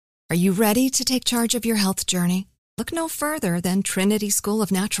Are you ready to take charge of your health journey? Look no further than Trinity School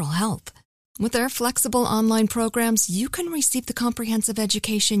of Natural Health. With their flexible online programs, you can receive the comprehensive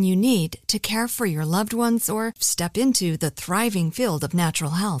education you need to care for your loved ones or step into the thriving field of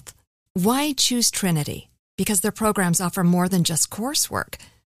natural health. Why choose Trinity? Because their programs offer more than just coursework.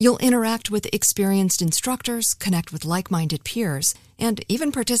 You'll interact with experienced instructors, connect with like-minded peers, and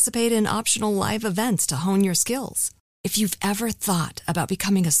even participate in optional live events to hone your skills. If you've ever thought about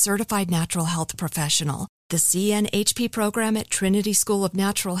becoming a certified natural health professional, the CNHP program at Trinity School of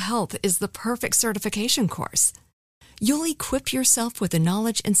Natural Health is the perfect certification course. You'll equip yourself with the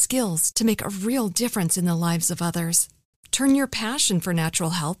knowledge and skills to make a real difference in the lives of others. Turn your passion for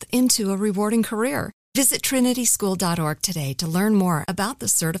natural health into a rewarding career. Visit trinityschool.org today to learn more about the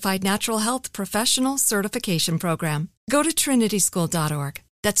Certified Natural Health Professional Certification Program. Go to trinityschool.org.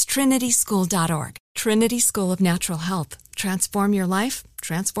 That's trinityschool.org. Trinity School of Natural Health. Transform your life,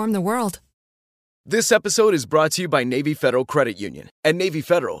 transform the world. This episode is brought to you by Navy Federal Credit Union. At Navy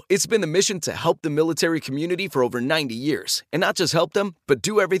Federal, it's been the mission to help the military community for over 90 years. And not just help them, but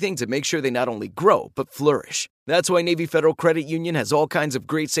do everything to make sure they not only grow, but flourish. That's why Navy Federal Credit Union has all kinds of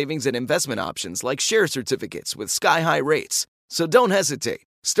great savings and investment options like share certificates with sky-high rates. So don't hesitate.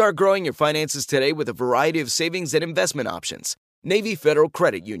 Start growing your finances today with a variety of savings and investment options. Navy Federal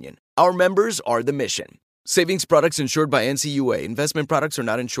Credit Union. Our members are the mission. Savings products insured by NCUA. Investment products are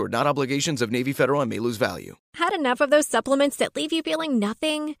not insured, not obligations of Navy Federal and may lose value. Had enough of those supplements that leave you feeling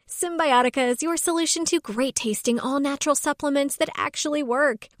nothing? Symbiotica is your solution to great-tasting, all-natural supplements that actually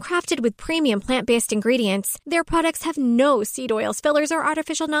work. Crafted with premium plant-based ingredients, their products have no seed oils, fillers, or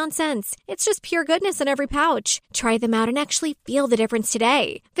artificial nonsense. It's just pure goodness in every pouch. Try them out and actually feel the difference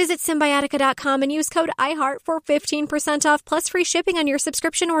today. Visit Symbiotica.com and use code IHEART for 15% off plus free shipping on your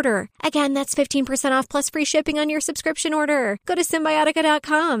subscription order. Again, that's 15% off plus free shipping on your subscription order. Go to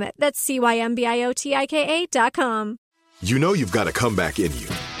Symbiotica.com. That's CYMBIOTIKA.com. You know you've got a comeback in you.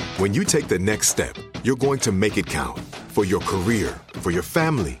 When you take the next step, you're going to make it count for your career, for your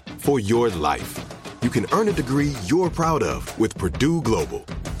family, for your life. You can earn a degree you're proud of with Purdue Global.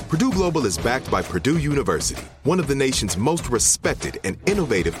 Purdue Global is backed by Purdue University, one of the nation's most respected and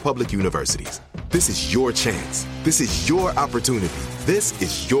innovative public universities. This is your chance. This is your opportunity. This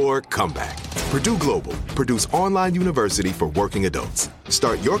is your comeback. Purdue Global, Purdue's online university for working adults.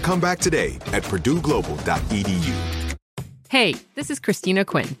 Start your comeback today at purdueglobal.edu. Hey, this is Christina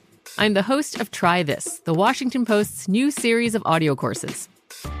Quinn. I'm the host of Try This, the Washington Post's new series of audio courses.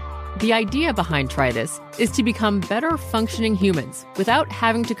 The idea behind Try This is to become better functioning humans without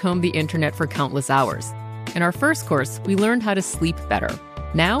having to comb the internet for countless hours. In our first course, we learned how to sleep better.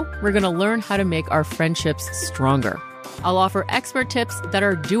 Now, we're going to learn how to make our friendships stronger. I'll offer expert tips that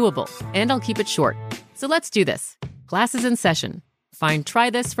are doable, and I'll keep it short. So let's do this. Class is in session. Find Try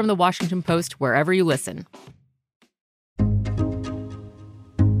This from the Washington Post wherever you listen.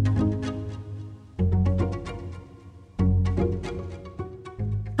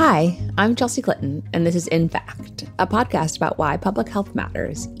 Hi, I'm Chelsea Clinton, and this is In Fact, a podcast about why public health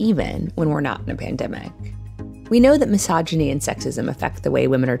matters, even when we're not in a pandemic. We know that misogyny and sexism affect the way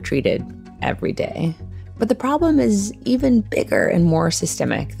women are treated every day, but the problem is even bigger and more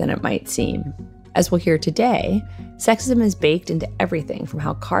systemic than it might seem. As we'll hear today, sexism is baked into everything from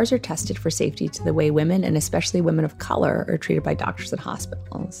how cars are tested for safety to the way women, and especially women of color, are treated by doctors and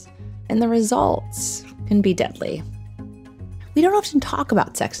hospitals. And the results can be deadly. We don't often talk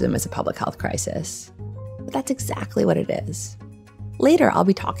about sexism as a public health crisis, but that's exactly what it is. Later, I'll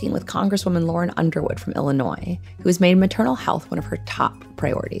be talking with Congresswoman Lauren Underwood from Illinois, who has made maternal health one of her top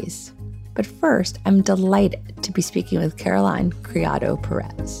priorities. But first, I'm delighted to be speaking with Caroline Criado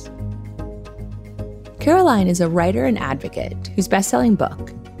Perez. Caroline is a writer and advocate whose best-selling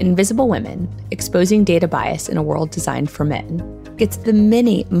book, Invisible Women: Exposing Data Bias in a World Designed for Men, gets the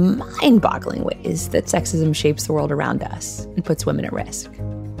many mind-boggling ways that sexism shapes the world around us and puts women at risk.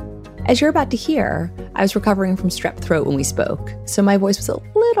 As you're about to hear, I was recovering from strep throat when we spoke, so my voice was a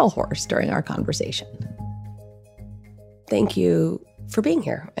little hoarse during our conversation. Thank you for being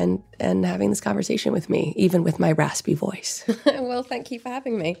here and having this conversation with me, even with my raspy voice. Well, thank you for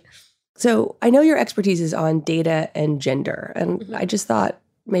having me. So I know your expertise is on data and gender, and I just thought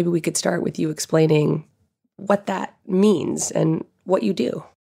maybe we could start with you explaining what that means and what you do.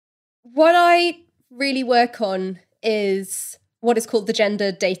 What I really work on is what is called the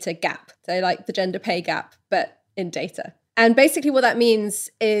gender data gap. So like the gender pay gap, but in data. And basically what that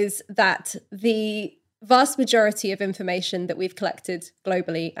means is that the vast majority of information that we've collected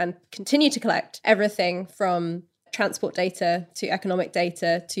globally and continue to collect, everything from transport data to economic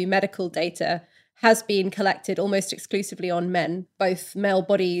data to medical data, has been collected almost exclusively on men, both male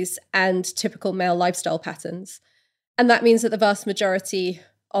bodies and typical male lifestyle patterns. And that means that the vast majority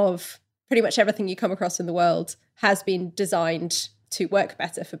of pretty much everything you come across in the world has been designed to work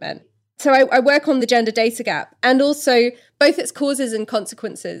better for men. So I work on the gender data gap and also both its causes and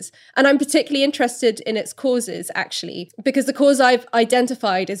consequences. And I'm particularly interested in its causes, actually, because the cause I've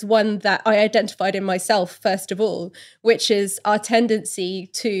identified is one that I identified in myself, first of all, which is our tendency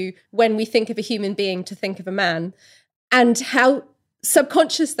to, when we think of a human being, to think of a man, and how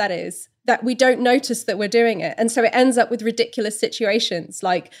subconscious that is, that we don't notice that we're doing it. And so it ends up with ridiculous situations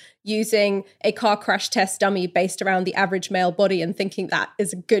like using a car crash test dummy based around the average male body and thinking that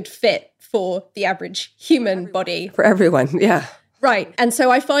is a good fit for the average human body. For everyone, yeah. Right. And so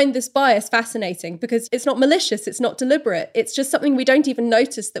I find this bias fascinating because it's not malicious, it's not deliberate. It's just something we don't even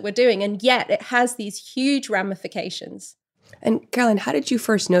notice that we're doing. And yet it has these huge ramifications. And Caroline, how did you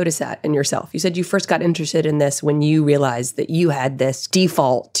first notice that in yourself? You said you first got interested in this when you realized that you had this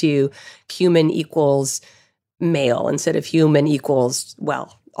default to human equals male instead of human equals,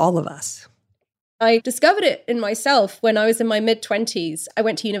 well, all of us. I discovered it in myself when I was in my mid-20s. I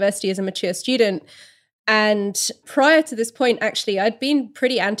went to university as a mature student. And prior to this point, actually, I'd been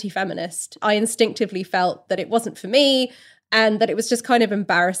pretty anti-feminist. I instinctively felt that it wasn't for me and that it was just kind of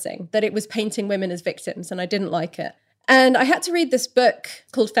embarrassing, that it was painting women as victims, and I didn't like it. And I had to read this book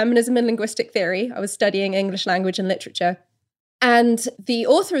called Feminism and Linguistic Theory. I was studying English language and literature. And the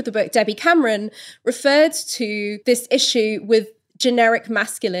author of the book, Debbie Cameron, referred to this issue with generic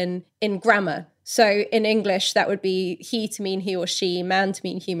masculine in grammar. So in English, that would be he to mean he or she, man to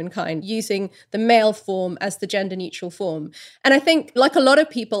mean humankind, using the male form as the gender neutral form. And I think, like a lot of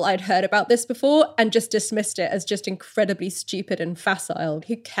people, I'd heard about this before and just dismissed it as just incredibly stupid and facile.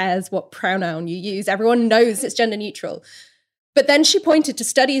 Who cares what pronoun you use? Everyone knows it's gender neutral. But then she pointed to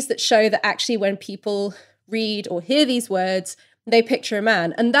studies that show that actually when people read or hear these words, they picture a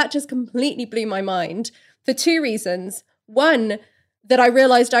man. And that just completely blew my mind for two reasons. One, that I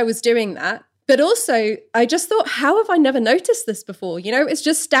realized I was doing that. But also, I just thought, how have I never noticed this before? You know, it's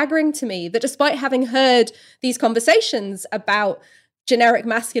just staggering to me that despite having heard these conversations about generic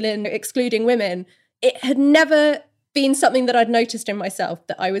masculine excluding women, it had never been something that I'd noticed in myself,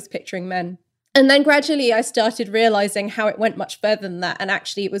 that I was picturing men. And then gradually I started realizing how it went much further than that. And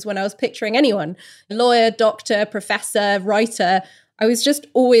actually, it was when I was picturing anyone, lawyer, doctor, professor, writer, I was just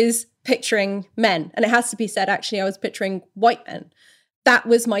always picturing men. And it has to be said, actually, I was picturing white men. That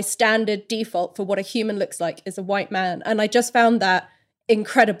was my standard default for what a human looks like, is a white man. And I just found that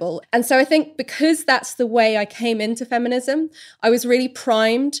incredible. And so I think because that's the way I came into feminism, I was really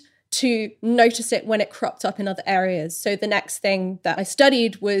primed to notice it when it cropped up in other areas. So the next thing that I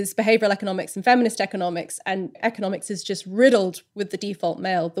studied was behavioral economics and feminist economics. And economics is just riddled with the default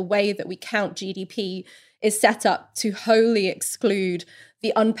male. The way that we count GDP is set up to wholly exclude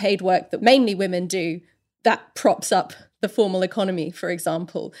the unpaid work that mainly women do that props up the formal economy, for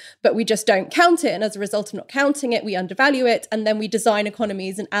example, but we just don't count it. And as a result of not counting it, we undervalue it. And then we design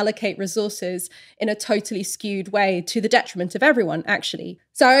economies and allocate resources in a totally skewed way to the detriment of everyone, actually.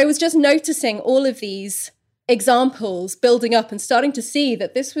 So I was just noticing all of these examples building up and starting to see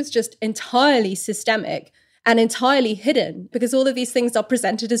that this was just entirely systemic and entirely hidden because all of these things are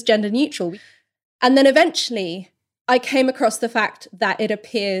presented as gender neutral. And then eventually I came across the fact that it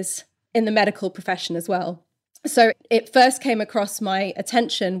appears in the medical profession as well. So it first came across my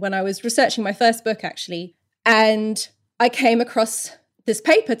attention when I was researching my first book, actually. And I came across this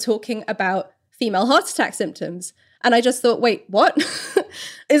paper talking about female heart attack symptoms. And I just thought, wait, what?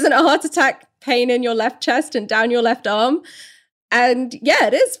 Isn't a heart attack pain in your left chest and down your left arm? And yeah,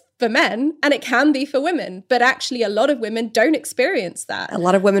 it is for men and it can be for women. But actually, a lot of women don't experience that. A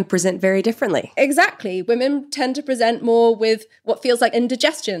lot of women present very differently. Exactly. Women tend to present more with what feels like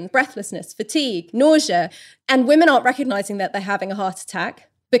indigestion, breathlessness, fatigue, nausea. And women aren't recognizing that they're having a heart attack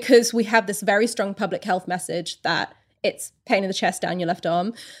because we have this very strong public health message that it's pain in the chest down your left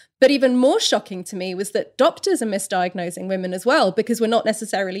arm. But even more shocking to me was that doctors are misdiagnosing women as well because we're not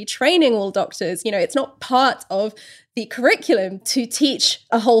necessarily training all doctors. You know, it's not part of the curriculum to teach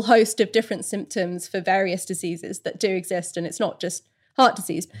a whole host of different symptoms for various diseases that do exist. And it's not just heart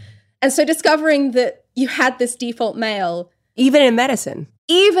disease. And so discovering that you had this default male. Even in medicine.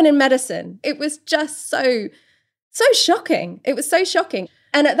 Even in medicine. It was just so shocking. It was so shocking.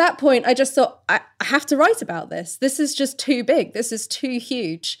 And at that point, I just thought, I have to write about this. This is just too big. This is too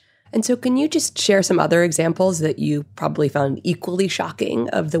huge. And so can you just share some other examples that you probably found equally shocking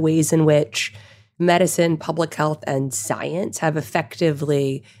of the ways in which medicine, public health, and science have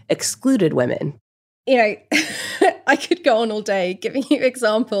effectively excluded women? You know, I could go on all day giving you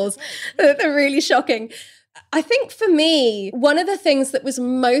examples that are really shocking. I think for me, one of the things that was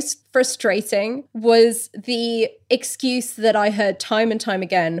most frustrating was the excuse that I heard time and time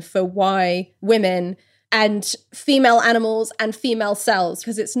again for why women and female animals and female cells,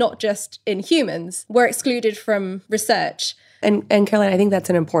 because it's not just in humans, were excluded from research. And Caroline, I think that's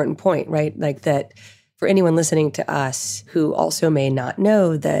an important point, right? Like that for anyone listening to us who also may not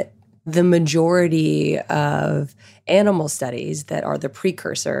know that the majority of animal studies that are the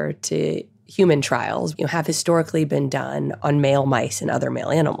precursor to human trials, have historically been done on male mice and other male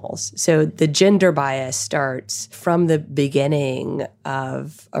animals. So the gender bias starts from the beginning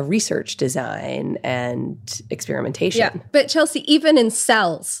of a research design and experimentation. Yeah, but Chelsea, even in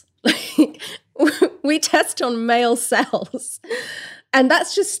cells, we test on male cells. And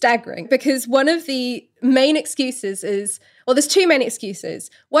that's just staggering because one of the main excuses is, well, there's two main excuses.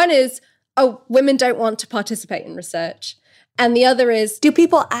 One is, oh, women don't want to participate in research. And the other is... Do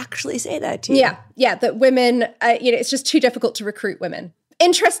people actually say that to you? Yeah, that women, it's just too difficult to recruit women.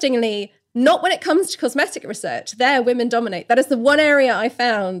 Interestingly, not when it comes to cosmetic research. There, women dominate. That is the one area I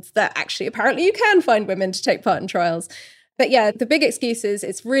found that actually apparently you can find women to take part in trials. But yeah, the big excuse is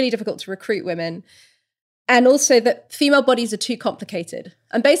it's really difficult to recruit women. And also that female bodies are too complicated.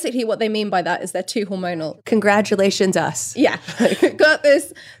 And basically what they mean by that is they're too hormonal. Congratulations, us. Yeah. Got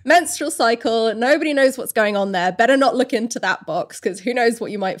this menstrual cycle. Nobody knows what's going on there. Better not look into that box because who knows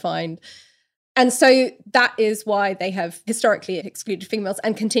what you might find. And so that is why they have historically excluded females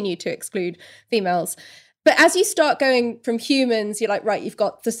and continue to exclude females. But as you start going from humans, you're like, right, you've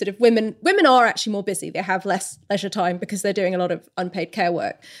got the sort of women. Women are actually more busy. They have less leisure time because they're doing a lot of unpaid care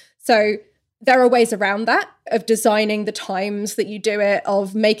work. So there are ways around that, of designing the times that you do it,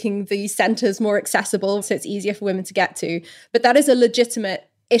 of making the centres more accessible so it's easier for women to get to. But that is a legitimate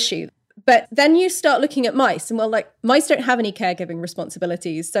issue. But then you start looking at mice and, well, like mice don't have any caregiving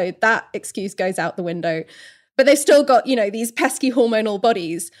responsibilities. So that excuse goes out the window. But they've still got, these pesky hormonal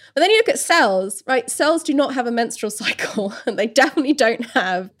bodies. But then you look at cells, right? Cells do not have a menstrual cycle and they definitely don't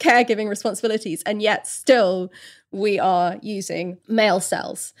have caregiving responsibilities. And yet still we are using male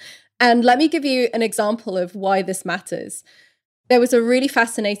cells. And let me give you an example of why this matters. There was a really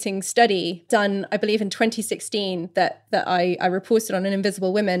fascinating study done, I believe, in 2016 that I reported on in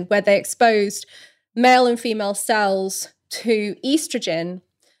Invisible Women, where they exposed male and female cells to estrogen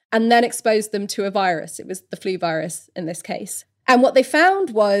and then exposed them to a virus. It was the flu virus in this case. And what they found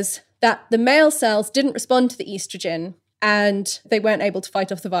was that the male cells didn't respond to the estrogen and they weren't able to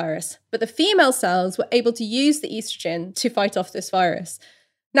fight off the virus. But the female cells were able to use the estrogen to fight off this virus.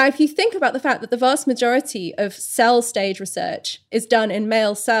 Now, if you think about the fact that the vast majority of cell stage research is done in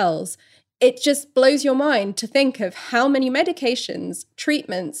male cells, it just blows your mind to think of how many medications,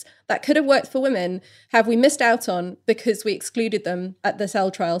 treatments that could have worked for women have we missed out on because we excluded them at the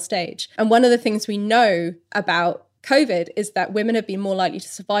cell trial stage. And one of the things we know about COVID is that women have been more likely to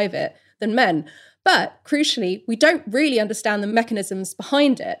survive it than men. But crucially, we don't really understand the mechanisms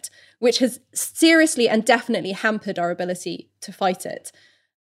behind it, which has seriously and definitely hampered our ability to fight it.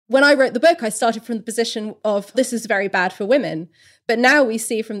 When I wrote the book, I started from the position of this is very bad for women. But now we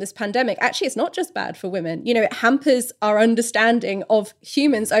see from this pandemic, actually, it's not just bad for women. It hampers our understanding of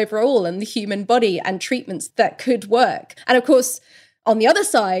humans overall and the human body and treatments that could work. And of course, on the other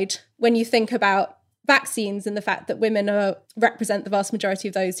side, when you think about vaccines and the fact that women represent the vast majority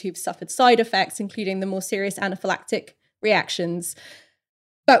of those who've suffered side effects, including the more serious anaphylactic reactions,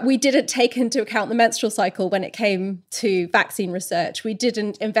 but we didn't take into account the menstrual cycle when it came to vaccine research. We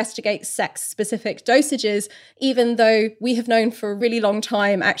didn't investigate sex-specific dosages, even though we have known for a really long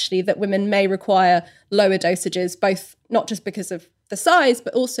time, actually, that women may require lower dosages, both not just because of the size,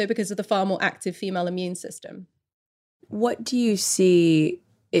 but also because of the far more active female immune system. What do you see,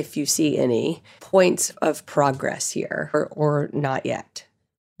 if you see any, points of progress here or not yet?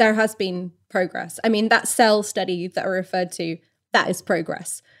 There has been progress. I mean, that cell study that I referred to, that is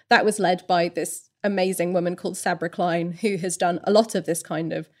progress. That was led by this amazing woman called Sabra Klein, who has done a lot of this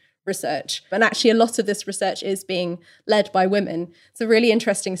kind of research. And actually, a lot of this research is being led by women. It's a really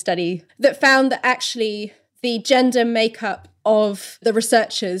interesting study that found that actually the gender makeup of the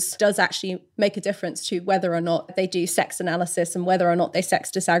researchers does actually make a difference to whether or not they do sex analysis and whether or not they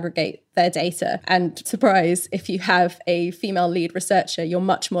sex disaggregate their data. And surprise, if you have a female lead researcher, you're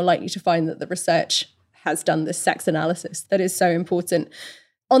much more likely to find that the research has done this sex analysis that is so important.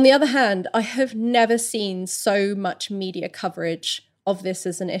 On the other hand, I have never seen so much media coverage of this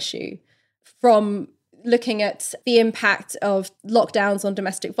as an issue, from looking at the impact of lockdowns on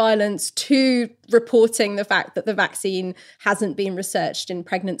domestic violence, to reporting the fact that the vaccine hasn't been researched in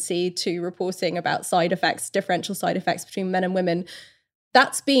pregnancy, to reporting about side effects, differential side effects between men and women.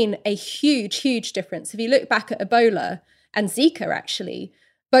 That's been a huge, huge difference. If you look back at Ebola and Zika, actually,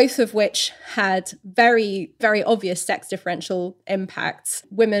 both of which had very, very obvious sex differential impacts,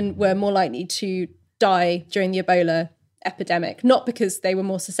 women were more likely to die during the Ebola epidemic, not because they were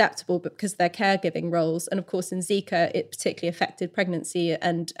more susceptible, but because their caregiving roles. And of course, in Zika, it particularly affected pregnancy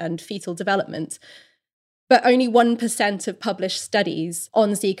and fetal development. But only 1% of published studies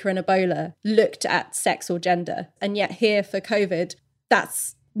on Zika and Ebola looked at sex or gender. And yet here for COVID,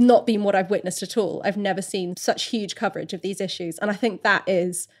 that's not been what I've witnessed at all. I've never seen such huge coverage of these issues. And I think that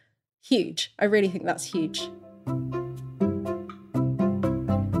is huge. I really think that's huge.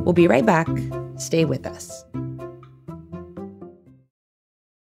 We'll be right back. Stay with us.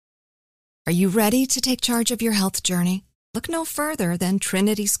 Are you ready to take charge of your health journey? Look no further than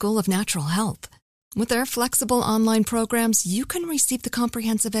Trinity School of Natural Health. With their flexible online programs, you can receive the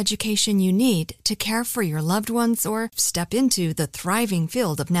comprehensive education you need to care for your loved ones or step into the thriving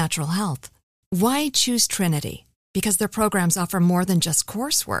field of natural health. Why choose Trinity? Because their programs offer more than just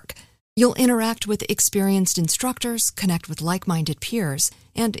coursework. You'll interact with experienced instructors, connect with like-minded peers,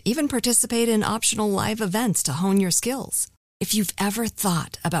 and even participate in optional live events to hone your skills. If you've ever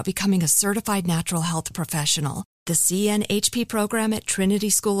thought about becoming a certified natural health professional, the CNHP program at Trinity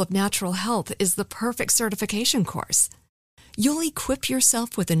School of Natural Health is the perfect certification course. You'll equip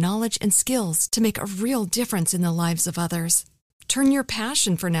yourself with the knowledge and skills to make a real difference in the lives of others. Turn your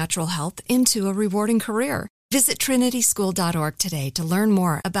passion for natural health into a rewarding career. Visit trinityschool.org today to learn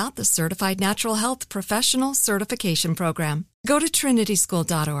more about the Certified Natural Health Professional Certification Program. Go to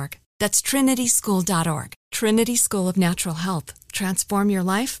trinityschool.org. That's trinityschool.org. Trinity School of Natural Health. Transform your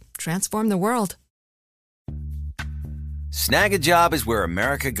life, transform the world. Snag a Job is where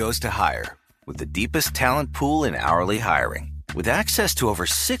America goes to hire, with the deepest talent pool in hourly hiring. With access to over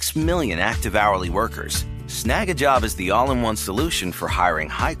 6 million active hourly workers, Snag a Job is the all-in-one solution for hiring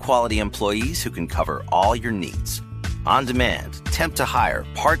high-quality employees who can cover all your needs. On demand, temp to hire,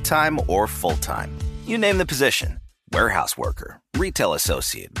 part-time or full-time. You name the position. Warehouse worker, retail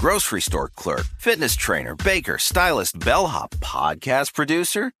associate, grocery store clerk, fitness trainer, baker, stylist, bellhop, podcast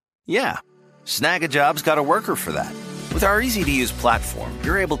producer. Yeah, Snag a Job's got a worker for that. With our easy-to-use platform,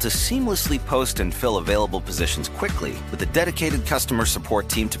 you're able to seamlessly post and fill available positions quickly with a dedicated customer support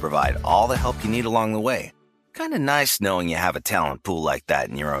team to provide all the help you need along the way. Kind of nice knowing you have a talent pool like that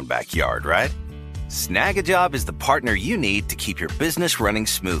in your own backyard, right? Snag a Job is the partner you need to keep your business running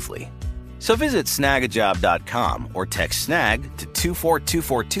smoothly. So visit snagajob.com or text snag to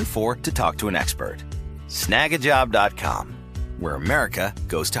 242424 to talk to an expert. Snagajob.com, where America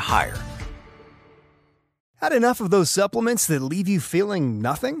goes to hire. Had enough of those supplements that leave you feeling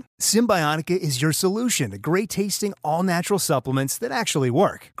nothing? Symbiotica is your solution to great-tasting, all-natural supplements that actually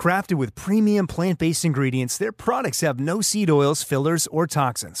work. Crafted with premium plant-based ingredients, their products have no seed oils, fillers, or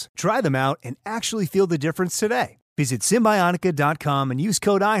toxins. Try them out and actually feel the difference today. Visit Symbiotica.com and use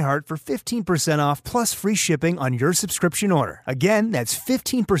code IHEART for 15% off plus free shipping on your subscription order. Again, that's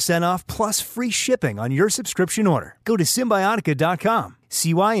 15% off plus free shipping on your subscription order. Go to Symbiotica.com,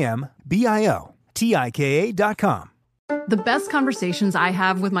 CYMBIOTIKA.com. The best conversations I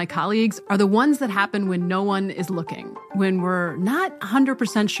have with my colleagues are the ones that happen when no one is looking, when we're not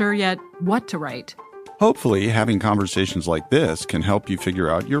 100% sure yet what to write. Hopefully, having conversations like this can help you figure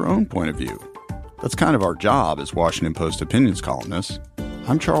out your own point of view. That's kind of our job as Washington Post opinions columnists.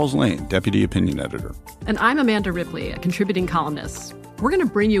 I'm Charles Lane, Deputy Opinion Editor. And I'm Amanda Ripley, a contributing columnist. We're going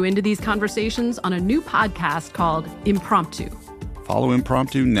to bring you into these conversations on a new podcast called Impromptu. Follow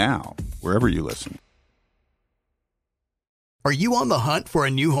Impromptu now, wherever you listen. Are you on the hunt for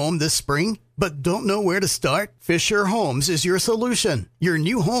a new home this spring, but don't know where to start? Fisher Homes is your solution. Your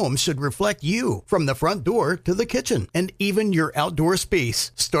new home should reflect you, from the front door to the kitchen, and even your outdoor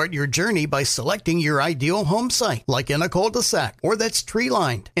space. Start your journey by selecting your ideal home site, like in a cul-de-sac or that's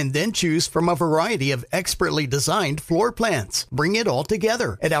tree-lined, and then choose from a variety of expertly designed floor plans. Bring it all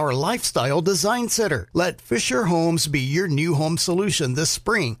together at our Lifestyle Design Center. Let Fisher Homes be your new home solution this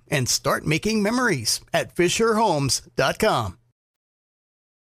spring and start making memories at FisherHomes.com.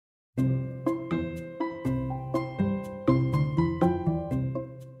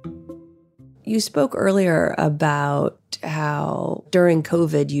 You spoke earlier about how during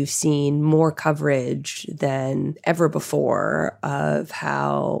COVID you've seen more coverage than ever before of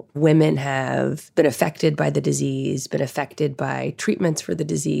how women have been affected by the disease, been affected by treatments for the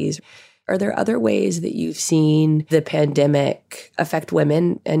disease. Are there other ways that you've seen the pandemic affect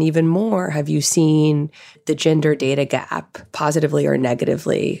women? And even more, have you seen the gender data gap positively or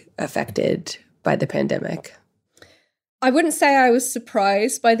negatively affected by the pandemic? I wouldn't say I was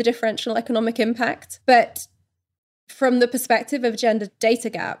surprised by the differential economic impact, but from the perspective of gender data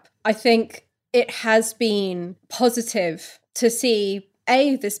gap, I think it has been positive to see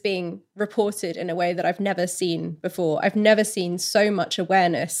this being reported in a way that I've never seen before. I've never seen so much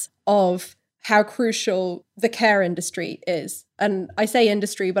awareness of how crucial the care industry is. And I say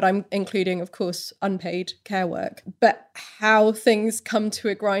industry, but I'm including, of course, unpaid care work. But how things come to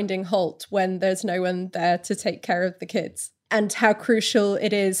a grinding halt when there's no one there to take care of the kids. And how crucial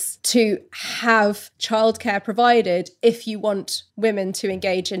it is to have childcare provided if you want women to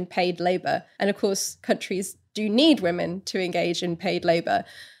engage in paid labour. And of course, countries do need women to engage in paid labour.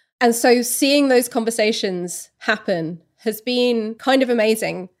 And so seeing those conversations happen has been kind of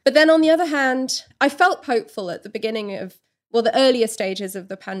amazing. But then on the other hand, I felt hopeful at the beginning of, the earlier stages of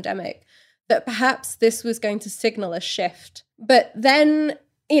the pandemic, that perhaps this was going to signal a shift. But then,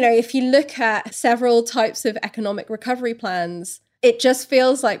 if you look at several types of economic recovery plans, it just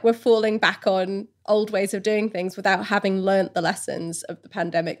feels like we're falling back on old ways of doing things without having learnt the lessons of the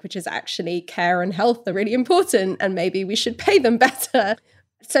pandemic, which is actually care and health are really important and maybe we should pay them better.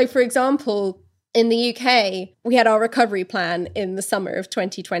 So, for example, in the UK, we had our recovery plan in the summer of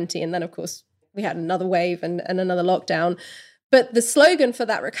 2020. And then, of course, we had another wave and another lockdown. But the slogan for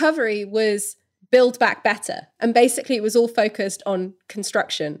that recovery was Build Back Better. And basically, it was all focused on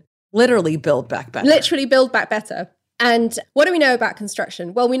construction. Literally build back better. Literally build back better. And what do we know about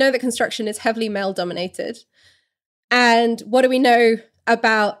construction? Well, we know that construction is heavily male-dominated. And what do we know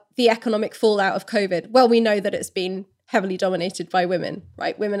about the economic fallout of COVID? Well, we know that it's been heavily dominated by women,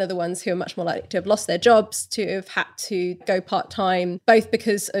 right? Women are the ones who are much more likely to have lost their jobs, to have had to go part-time, both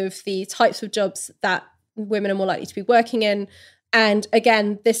because of the types of jobs that women are more likely to be working in. And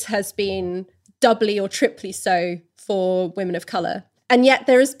again, this has been doubly or triply so for women of colour. And yet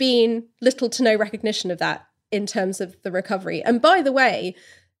there has been little to no recognition of that in terms of the recovery. And by the way,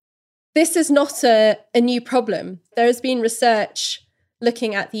 this is not a new problem. There has been research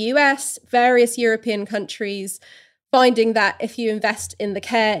looking at the US, various European countries, finding that if you invest in the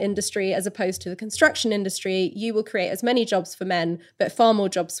care industry as opposed to the construction industry, you will create as many jobs for men, but far more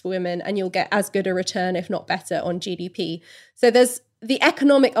jobs for women, and you'll get as good a return, if not better, on GDP. So there's the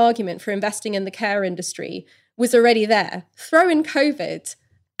economic argument for investing in the care industry was already there. Throw in COVID,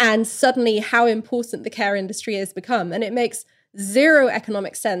 and suddenly how important the care industry has become. And it makes zero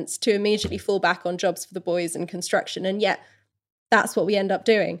economic sense to immediately fall back on jobs for the boys in construction. And yet that's what we end up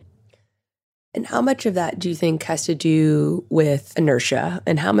doing. And how much of that do you think has to do with inertia?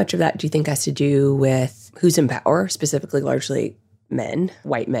 And how much of that do you think has to do with who's in power, specifically largely men,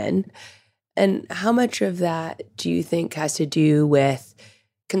 white men? And how much of that do you think has to do with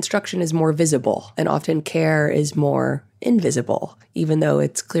construction is more visible and often care is more invisible, even though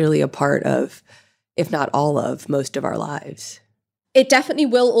it's clearly a part of, if not all of, most of our lives? It definitely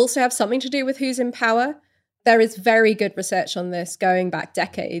will also have something to do with who's in power. There is very good research on this going back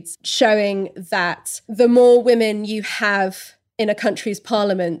decades, showing that the more women you have in a country's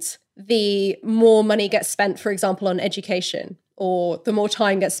parliament, the more money gets spent, for example, on education, or the more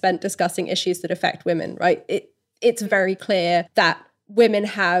time gets spent discussing issues that affect women, right? It's very clear that women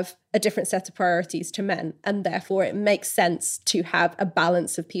have a different set of priorities to men, and therefore it makes sense to have a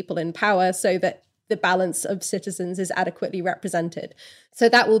balance of people in power so that the balance of citizens is adequately represented. So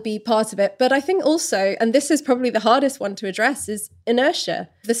that will be part of it. But I think also, and this is probably the hardest one to address, is inertia,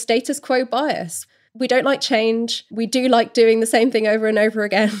 the status quo bias. We don't like change. We do like doing the same thing over and over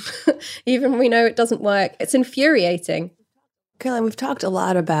again, even when we know it doesn't work. It's infuriating. Caroline, we've talked a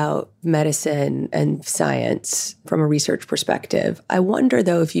lot about medicine and science from a research perspective. I wonder,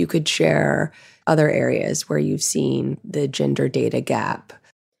 though, if you could share other areas where you've seen the gender data gap.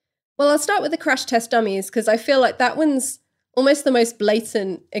 Well, I'll start with the crash test dummies, because I feel like that one's almost the most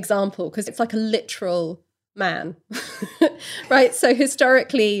blatant example, because it's like a literal man, right? So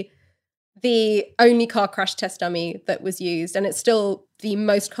historically, the only car crash test dummy that was used, and it's still the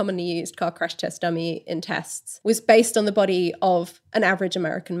most commonly used car crash test dummy in tests, was based on the body of an average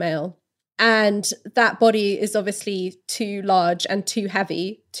American male. And that body is obviously too large and too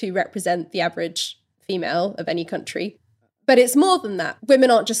heavy to represent the average female of any country. But it's more than that. Women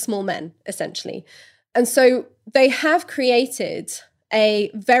aren't just small men, essentially. And so they have created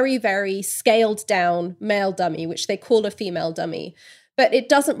a very, very scaled down male dummy, which they call a female dummy. But it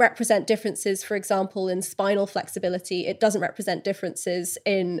doesn't represent differences, for example, in spinal flexibility. It doesn't represent differences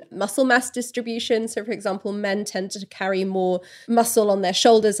in muscle mass distribution. So, for example, men tend to carry more muscle on their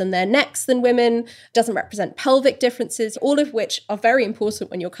shoulders and their necks than women. It doesn't represent pelvic differences, all of which are very important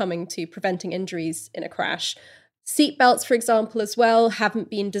when you're coming to preventing injuries in a crash. Seatbelts, for example, as well,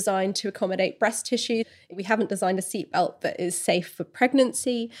 haven't been designed to accommodate breast tissue. We haven't designed a seatbelt that is safe for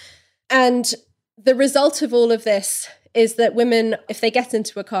pregnancy. And the result of all of this is that women, if they get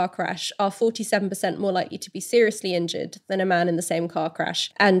into a car crash, are 47% more likely to be seriously injured than a man in the same car crash,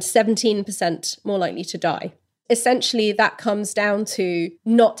 and 17% more likely to die. Essentially, that comes down to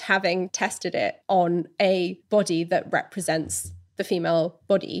not having tested it on a body that represents the female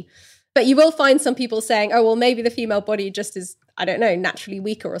body. But you will find some people saying, oh, well, maybe the female body just is, I don't know, naturally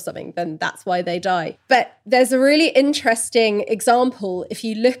weaker or something, then that's why they die. But there's a really interesting example if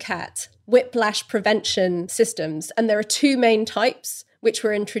you look at whiplash prevention systems, and there are two main types which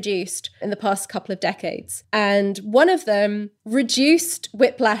were introduced in the past couple of decades. And one of them reduced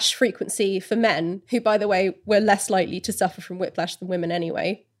whiplash frequency for men, who, by the way, were less likely to suffer from whiplash than women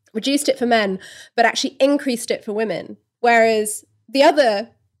anyway, reduced it for men, but actually increased it for women. Whereas the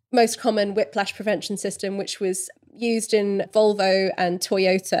other most common whiplash prevention system, which was used in Volvo and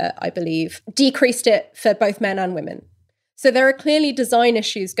Toyota, I believe, decreased it for both men and women. So there are clearly design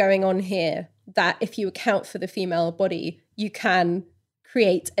issues going on here that if you account for the female body, you can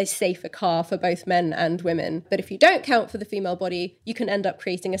create a safer car for both men and women. But if you don't count for the female body, you can end up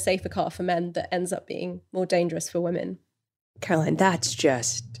creating a safer car for men that ends up being more dangerous for women. Caroline, that's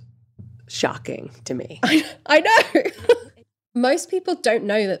just shocking to me. I know. Most people don't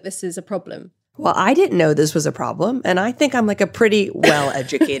know that this is a problem. Well, I didn't know this was a problem, and I think I'm like a pretty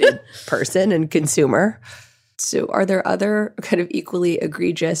well-educated person and consumer. So are there other kind of equally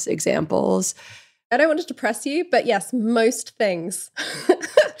egregious examples? I don't want to depress you, but yes, most things.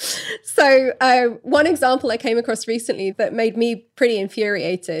 So one example I came across recently that made me pretty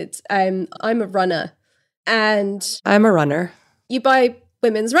infuriated. I'm a runner. And I'm a runner. You buy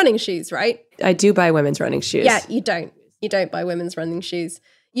women's running shoes, right? I do buy women's running shoes. Yeah, you don't. You don't buy women's running shoes.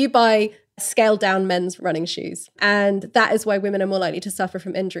 You buy scaled down men's running shoes. And that is why women are more likely to suffer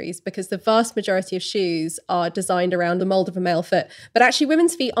from injuries, because the vast majority of shoes are designed around the mold of a male foot. But actually,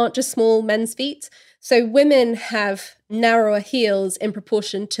 women's feet aren't just small men's feet. So women have narrower heels in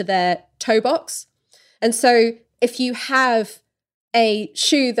proportion to their toe box. And so if you have a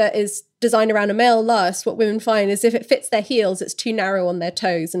shoe that is designed around a male lust, what women find is if it fits their heels, it's too narrow on their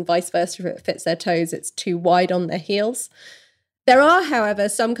toes, and vice versa. If it fits their toes, it's too wide on their heels. There are, however,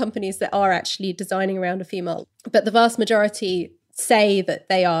 some companies that are actually designing around a female, but the vast majority say that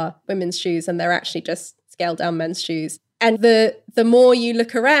they are women's shoes and they're actually just scaled down men's shoes. And the more you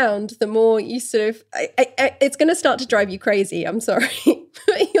look around, the more you sort of, it's going to start to drive you crazy. I'm sorry.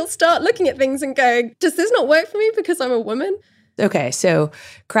 You'll start looking at things and going, does this not work for me because I'm a woman? Okay, so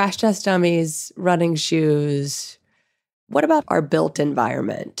crash test dummies, running shoes. What about our built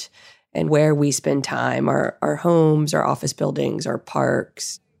environment and where we spend time, our homes, our office buildings, our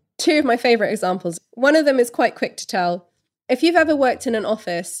parks? Two of my favorite examples. One of them is quite quick to tell. If you've ever worked in an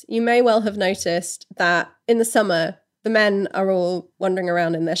office, you may well have noticed that in the summer, the men are all wandering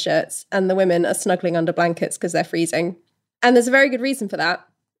around in their shirts and the women are snuggling under blankets because they're freezing. And there's a very good reason for that.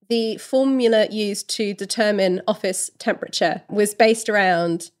 The formula used to determine office temperature was based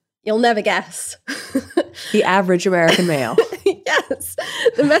around, you'll never guess, the average American male. Yes,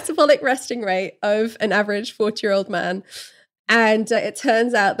 the metabolic resting rate of an average 40-year-old man. And it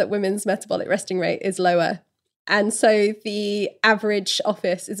turns out that women's metabolic resting rate is lower. And so the average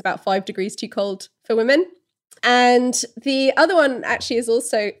office is about 5 degrees too cold for women. And the other one actually is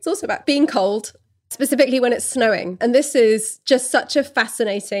also about being cold, specifically when it's snowing. And this is just such a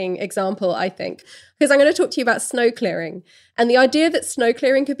fascinating example, I think, because I'm going to talk to you about snow clearing. And the idea that snow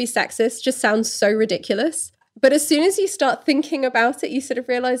clearing could be sexist just sounds so ridiculous. But as soon as you start thinking about it, you sort of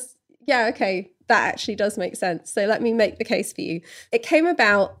realize, yeah, okay, that actually does make sense. So let me make the case for you. It came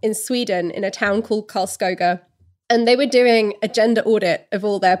about in Sweden in a town called Karlskoga. And they were doing a gender audit of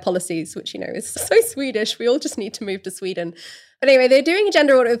all their policies, which, is so Swedish. We all just need to move to Sweden. But anyway, they're doing a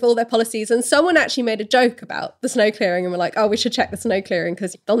gender audit of all their policies. And someone actually made a joke about the snow clearing and were like, oh, we should check the snow clearing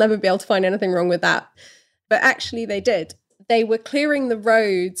because they'll never be able to find anything wrong with that. But actually they did. They were clearing the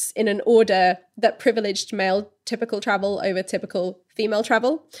roads in an order that privileged male typical travel over typical female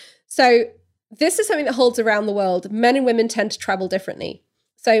travel. So this is something that holds around the world. Men and women tend to travel differently.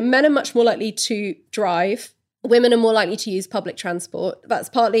 So men are much more likely to drive. Women are more likely to use public transport. That's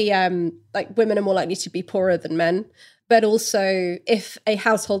partly women are more likely to be poorer than men. But also if a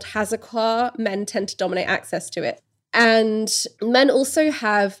household has a car, men tend to dominate access to it. And men also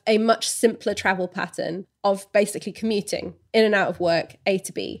have a much simpler travel pattern of basically commuting in and out of work, A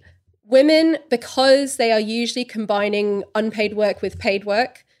to B. Women, because they are usually combining unpaid work with paid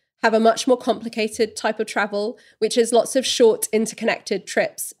work, have a much more complicated type of travel, which is lots of short interconnected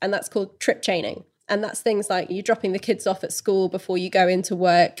trips. And that's called trip chaining. And that's things like you dropping the kids off at school before you go into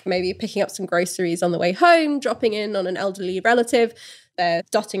work, maybe picking up some groceries on the way home, dropping in on an elderly relative. They're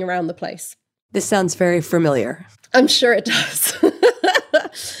dotting around the place. This sounds very familiar. I'm sure it does.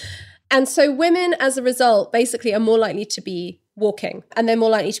 And so women, as a result, basically are more likely to be walking, and they're more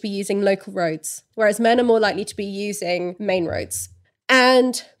likely to be using local roads, whereas men are more likely to be using main roads.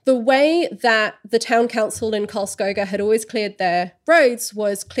 And the way that the town council in Karlskoga had always cleared their roads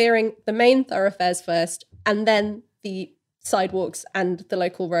was clearing the main thoroughfares first and then the sidewalks and the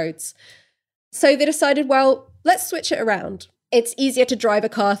local roads. So they decided, well, let's switch it around. It's easier to drive a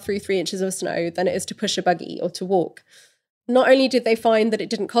car through 3 inches of snow than it is to push a buggy or to walk. Not only did they find that it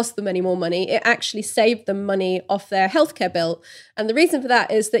didn't cost them any more money, it actually saved them money off their healthcare bill. And the reason for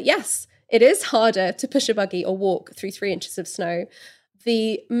that is that, yes, it is harder to push a buggy or walk through 3 inches of snow.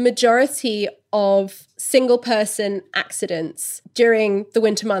 The majority of single-person accidents during the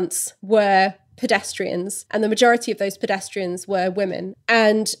winter months were pedestrians, and the majority of those pedestrians were women.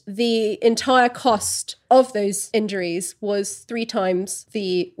 And the entire cost of those injuries was 3 times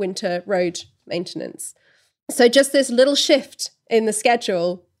the winter road maintenance. So just this little shift in the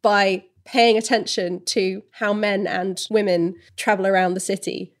schedule by paying attention to how men and women travel around the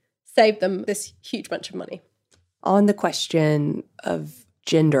city saved them this huge bunch of money. On the question of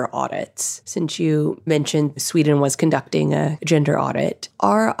gender audits, since you mentioned Sweden was conducting a gender audit,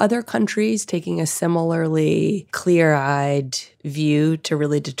 are other countries taking a similarly clear-eyed view to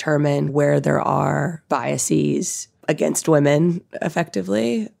really determine where there are biases against women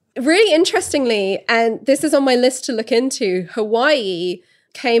effectively? Really interestingly, and this is on my list to look into, Hawaii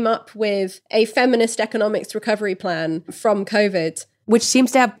came up with a feminist economics recovery plan from COVID. Which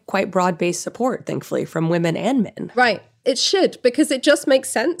seems to have quite broad-based support, thankfully, from women and men. Right. It should, because it just makes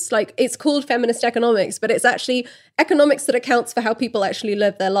sense. Like, it's called feminist economics, but it's actually economics that accounts for how people actually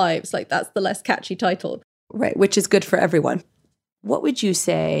live their lives. Like, that's the less catchy title. Right, which is good for everyone. What would you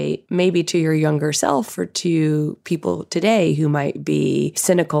say maybe to your younger self or to people today who might be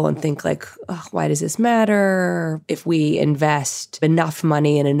cynical and think like, oh, why does this matter? If we invest enough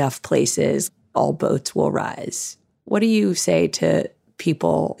money in enough places, all boats will rise. What do you say to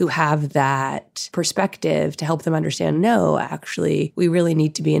people who have that perspective to help them understand, no, actually, we really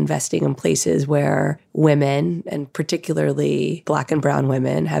need to be investing in places where women, and particularly Black and brown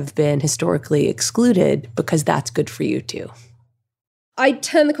women, have been historically excluded because that's good for you too? I'd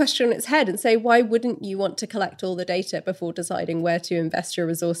turn the question on its head and say, why wouldn't you want to collect all the data before deciding where to invest your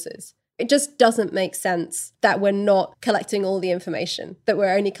resources? It just doesn't make sense that we're not collecting all the information, that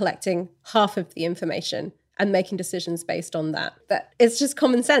we're only collecting half of the information and making decisions based on that. But it's just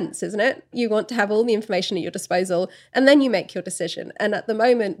common sense, isn't it? You want to have all the information at your disposal and then you make your decision. And at the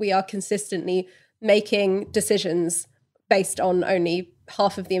moment, we are consistently making decisions based on only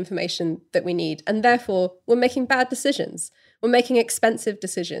half of the information that we need. And therefore, we're making bad decisions. We're making expensive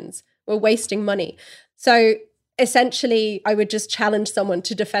decisions. We're wasting money. So essentially, I would just challenge someone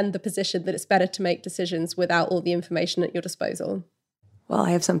to defend the position that it's better to make decisions without all the information at your disposal. Well,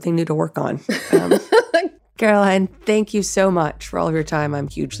 I have something new to work on. Caroline, thank you so much for all of your time. I'm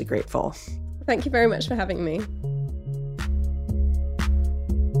hugely grateful. Thank you very much for having me.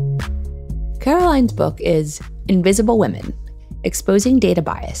 Caroline's book is Invisible Women: Exposing Data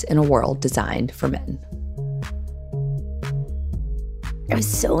Bias in a World Designed for Men. I was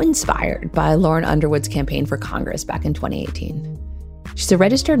so inspired by Lauren Underwood's campaign for Congress back in 2018. She's a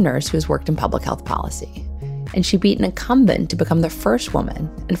registered nurse who has worked in public health policy, and she beat an incumbent to become the first woman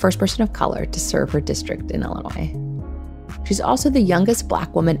and first person of color to serve her district in Illinois. She's also the youngest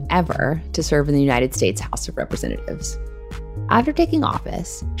Black woman ever to serve in the United States House of Representatives. After taking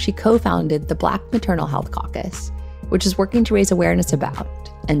office, she co-founded the Black Maternal Health Caucus, which is working to raise awareness about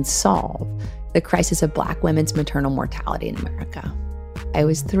and solve the crisis of Black women's maternal mortality in America. I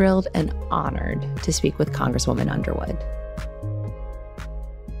was thrilled and honored to speak with Congresswoman Underwood.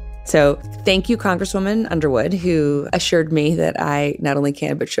 So thank you, Congresswoman Underwood, who assured me that I not only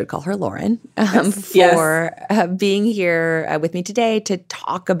can but should call her Lauren, for being here with me today to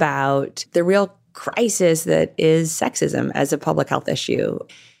talk about the real crisis that is sexism as a public health issue.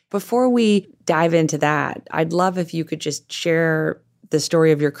 Before we dive into that, I'd love if you could just share the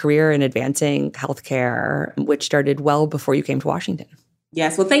story of your career in advancing healthcare, which started well before you came to Washington.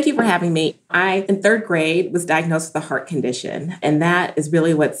 Yes. Well, thank you for having me. I, in third grade, was diagnosed with a heart condition. And that is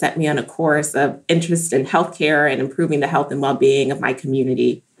really what set me on a course of interest in healthcare and improving the health and well-being of my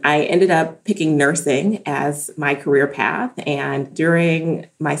community. I ended up picking nursing as my career path. And during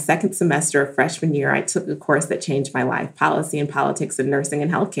my second semester of freshman year, I took a course that changed my life, Policy and Politics in Nursing and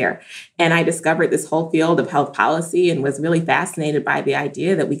Healthcare. And I discovered this whole field of health policy and was really fascinated by the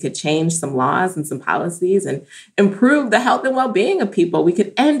idea that we could change some laws and some policies and improve the health and well-being of people. We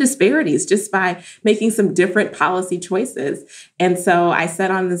could end disparities just by making some different policy choices. And so I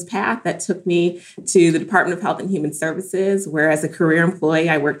set on this path that took me to the Department of Health and Human Services, where as a career employee,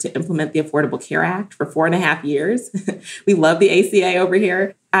 I worked to implement the Affordable Care Act for 4.5 years. We love the ACA over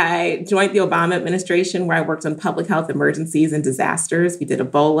here. I joined the Obama administration, where I worked on public health emergencies and disasters. We did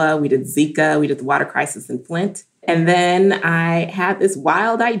Ebola, we did Zika, we did the water crisis in Flint. And then I had this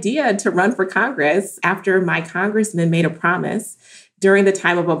wild idea to run for Congress after my congressman made a promise during the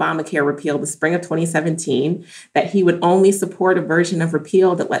time of Obamacare repeal, the spring of 2017, that he would only support a version of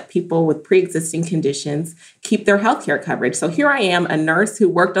repeal that let people with pre-existing conditions keep their healthcare coverage. So here I am, a nurse who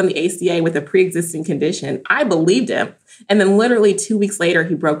worked on the ACA with a pre-existing condition. I believed him. And then literally 2 weeks later,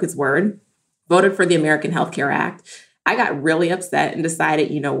 he broke his word, voted for the American Health Care Act. I got really upset and decided,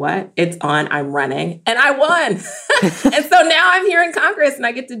 you know what, it's on, I'm running, and I won. And so now I'm here in Congress and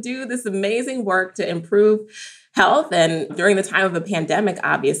I get to do this amazing work to improve health. And during the time of a pandemic,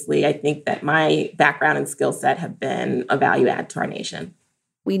 obviously, I think that my background and skill set have been a value add to our nation.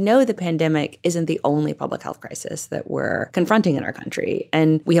 We know the pandemic isn't the only public health crisis that we're confronting in our country.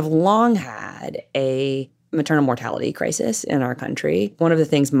 And we have long had a maternal mortality crisis in our country. One of the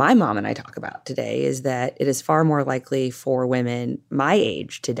things my mom and I talk about today is that it is far more likely for women my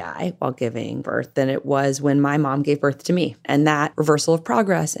age to die while giving birth than it was when my mom gave birth to me. And that reversal of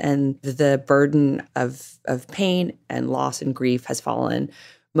progress and the burden of pain and loss and grief has fallen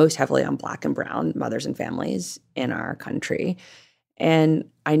most heavily on Black and brown mothers and families in our country. And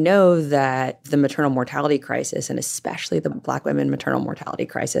I know that the maternal mortality crisis, and especially the Black women maternal mortality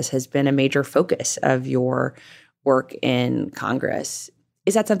crisis, has been a major focus of your work in Congress.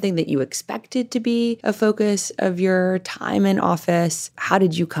 Is that something that you expected to be a focus of your time in office? How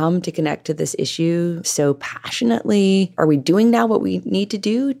did you come to connect to this issue so passionately? Are we doing now what we need to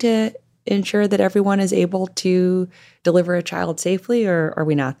do to ensure that everyone is able to deliver a child safely, or are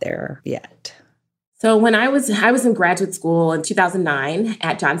we not there yet? So when I was in graduate school in 2009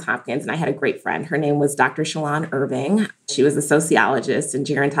 at Johns Hopkins, and I had a great friend. Her name was Dr. Shalon Irving. She was a sociologist and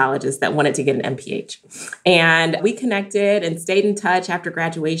gerontologist that wanted to get an MPH. And we connected and stayed in touch after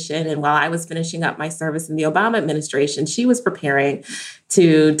graduation. And while I was finishing up my service in the Obama administration, she was preparing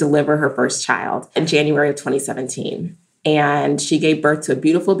to deliver her first child in January of 2017. And she gave birth to a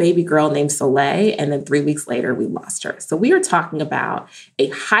beautiful baby girl named Soleil. And then 3 weeks later, we lost her. So we are talking about a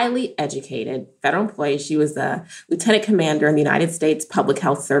highly educated federal employee. She was a lieutenant commander in the United States Public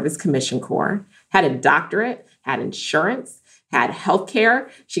Health Service Commission Corps, had a doctorate, had insurance, had health care.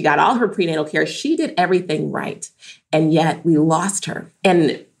 She got all her prenatal care. She did everything right. And yet we lost her.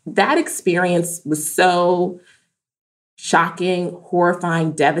 And that experience was so shocking,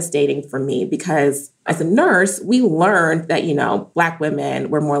 horrifying, devastating for me, because as a nurse, we learned that, Black women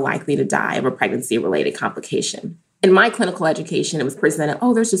were more likely to die of a pregnancy-related complication. In my clinical education, it was presented,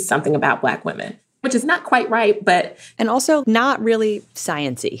 there's just something about Black women, which is not quite right, but... And also not really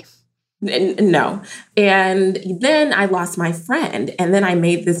science-y. No. And then I lost my friend. And then I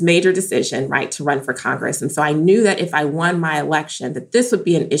made this major decision, right, to run for Congress. And so I knew that if I won my election, that this would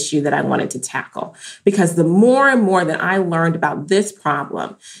be an issue that I wanted to tackle. Because the more and more that I learned about this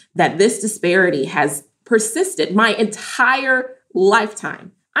problem, that this disparity has persisted my entire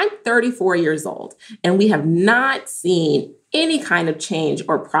lifetime. I'm 34 years old, and we have not seen any kind of change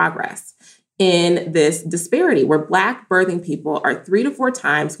or progress in this disparity, where Black birthing people are 3 to 4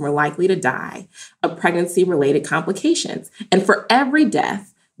 times more likely to die of pregnancy-related complications. And for every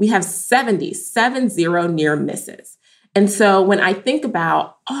death, we have 70 near misses. And so when I think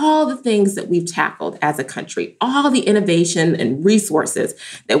about all the things that we've tackled as a country, all the innovation and resources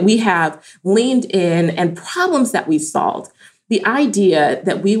that we have leaned in and problems that we've solved, the idea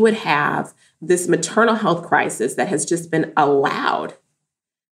that we would have this maternal health crisis that has just been allowed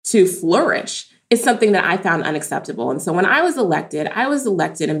to flourish is something that I found unacceptable. And so when I was elected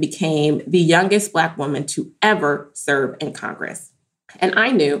and became the youngest Black woman to ever serve in Congress. And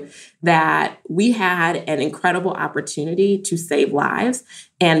I knew that we had an incredible opportunity to save lives,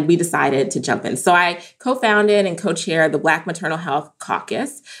 and we decided to jump in. So I co-founded and co-chaired the Black Maternal Health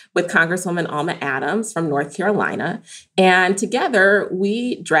Caucus with Congresswoman Alma Adams from North Carolina. And together,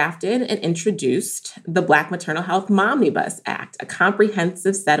 we drafted and introduced the Black Maternal Health Momnibus Act, a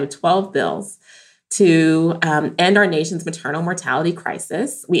comprehensive set of 12 bills to end our nation's maternal mortality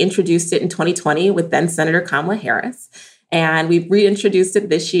crisis. We introduced it in 2020 with then Senator Kamala Harris. And we've reintroduced it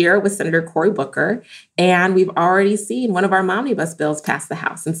this year with Senator Cory Booker. And we've already seen one of our Momnibus bills pass the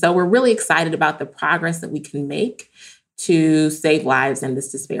House. And so we're really excited about the progress that we can make to save lives in this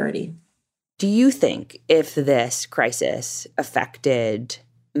disparity. Do you think if this crisis affected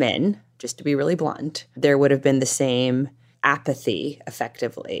men, just to be really blunt, there would have been the same apathy,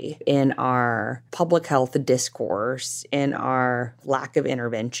 effectively, in our public health discourse, in our lack of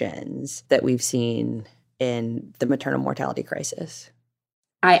interventions that we've seen in the maternal mortality crisis?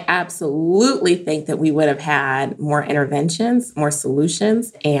 I absolutely think that we would have had more interventions, more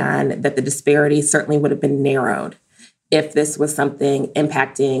solutions, and that the disparity certainly would have been narrowed if this was something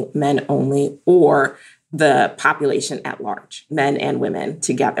impacting men only or the population at large, men and women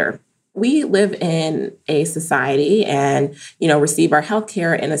together. We live in a society and, receive our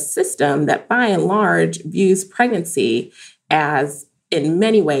healthcare in a system that by and large views pregnancy as in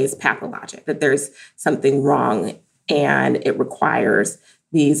many ways pathologic, that there's something wrong and it requires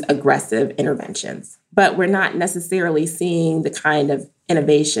these aggressive interventions. But we're not necessarily seeing the kind of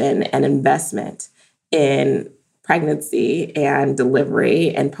innovation and investment in pregnancy and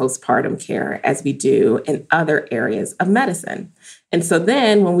delivery and postpartum care as we do in other areas of medicine. And so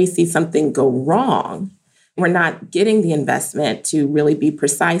then when we see something go wrong, we're not getting the investment to really be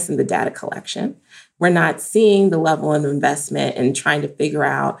precise in the data collection. We're not seeing the level of investment in trying to figure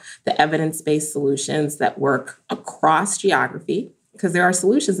out the evidence-based solutions that work across geography, because there are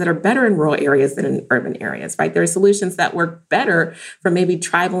solutions that are better in rural areas than in urban areas, right? There are solutions that work better for maybe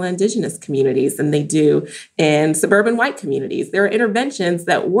tribal and indigenous communities than they do in suburban white communities. There are interventions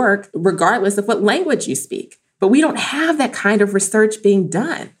that work regardless of what language you speak, but we don't have that kind of research being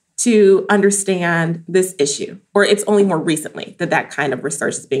done to understand this issue, or it's only more recently that kind of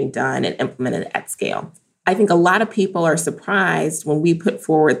research is being done and implemented at scale. I think a lot of people are surprised when we put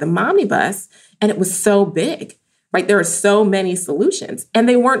forward the Momnibus and it was so big, right? There are so many solutions and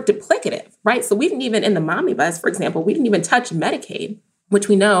they weren't duplicative, right? So we didn't even, in the Momnibus, for example, we didn't even touch Medicaid, which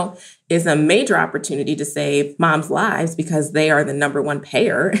we know is a major opportunity to save moms' lives because they are the number one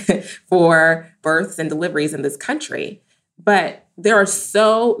payer for births and deliveries in this country. But there are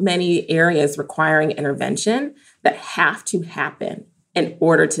so many areas requiring intervention that have to happen in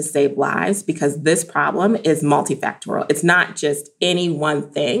order to save lives because this problem is multifactorial. It's not just any one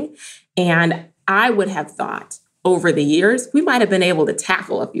thing. And I would have thought over the years, we might have been able to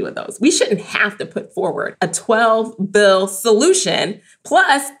tackle a few of those. We shouldn't have to put forward a 12-bill solution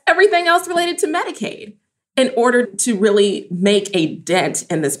plus everything else related to Medicaid in order to really make a dent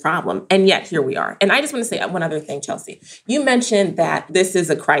in this problem. And yet here we are. And I just want to say one other thing, Chelsea. You mentioned that this is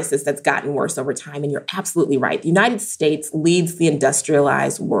a crisis that's gotten worse over time, and you're absolutely right. The United States leads the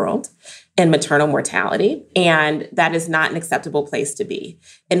industrialized world in maternal mortality, and that is not an acceptable place to be.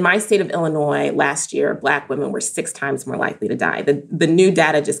 In my state of Illinois last year, Black women were 6 times more likely to die. The new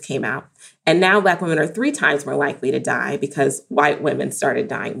data just came out. And now Black women are 3 times more likely to die because white women started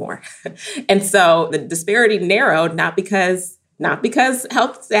dying more. And so the disparity narrowed, not because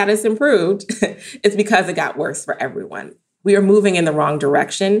health status improved, it's because it got worse for everyone. We are moving in the wrong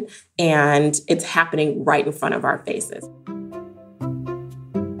direction, and it's happening right in front of our faces.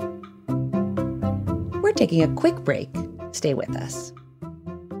 We're taking a quick break. Stay with us.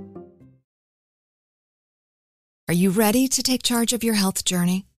 Are you ready to take charge of your health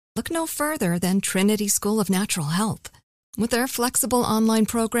journey? Look no further than Trinity School of Natural Health. With their flexible online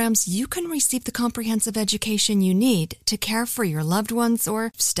programs, you can receive the comprehensive education you need to care for your loved ones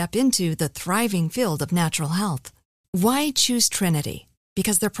or step into the thriving field of natural health. Why choose Trinity?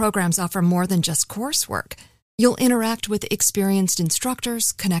 Because their programs offer more than just coursework. You'll interact with experienced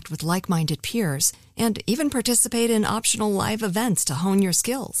instructors, connect with like-minded peers, and even participate in optional live events to hone your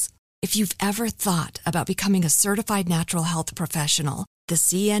skills. If you've ever thought about becoming a certified natural health professional, the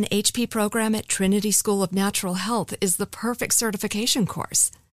CNHP program at Trinity School of Natural Health is the perfect certification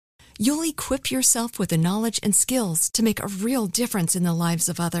course. You'll equip yourself with the knowledge and skills to make a real difference in the lives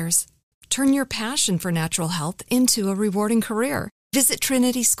of others. Turn your passion for natural health into a rewarding career. Visit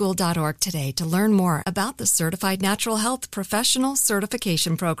trinityschool.org today to learn more about the Certified Natural Health Professional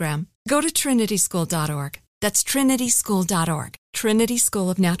Certification Program. Go to trinityschool.org. That's trinityschool.org. Trinity School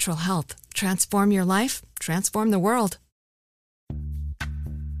of Natural Health. Transform your life, transform the world.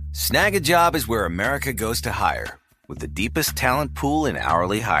 Snag a Job is where America goes to hire, with the deepest talent pool in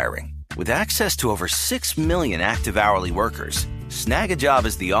hourly hiring. With access to over 6 million active hourly workers, Snag a Job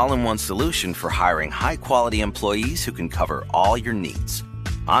is the all-in-one solution for hiring high-quality employees who can cover all your needs.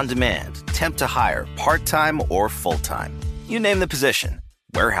 On demand, temp to hire, part-time or full-time. You name the position.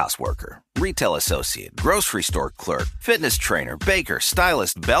 Warehouse worker, retail associate, grocery store clerk, fitness trainer, baker,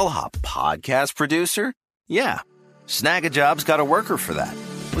 stylist, bellhop, podcast producer. Yeah, Snag a Job's got a worker for that.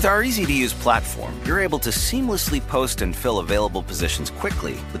 With our easy-to-use platform, you're able to seamlessly post and fill available positions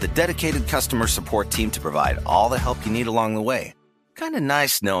quickly with a dedicated customer support team to provide all the help you need along the way. Kind of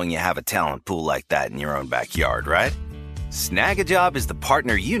nice knowing you have a talent pool like that in your own backyard, right? Snag a Job is the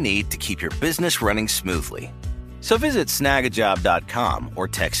partner you need to keep your business running smoothly. So visit snagajob.com or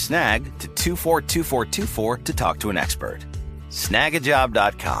text snag to 242424 to talk to an expert.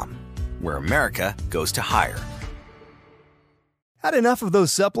 Snagajob.com, where America goes to hire. Had enough of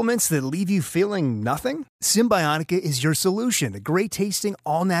those supplements that leave you feeling nothing? Symbiotica is your solution to great-tasting,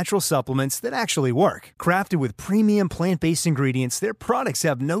 all-natural supplements that actually work. Crafted with premium plant-based ingredients, their products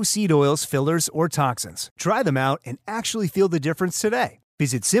have no seed oils, fillers, or toxins. Try them out and actually feel the difference today.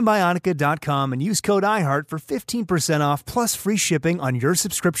 Visit Symbiotica.com and use code IHEART for 15% off plus free shipping on your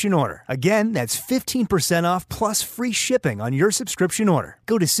subscription order. Again, that's 15% off plus free shipping on your subscription order.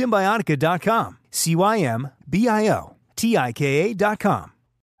 Go to Symbiotica.com, CYMBIOTIKA.com.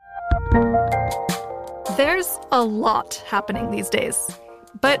 There's a lot happening these days,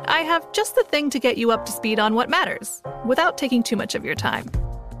 but I have just the thing to get you up to speed on what matters without taking too much of your time.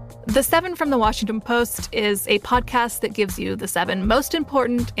 The 7 from the Washington Post is a podcast that gives you the 7 most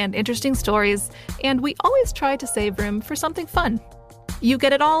important and interesting stories, and we always try to save room for something fun. You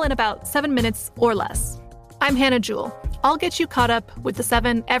get it all in about 7 minutes or less. I'm Hannah Jewell. I'll get you caught up with the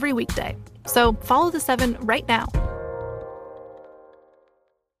 7 every weekday. So follow the 7 right now.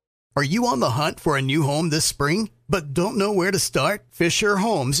 Are you on the hunt for a new home this spring, but don't know where to start? Fisher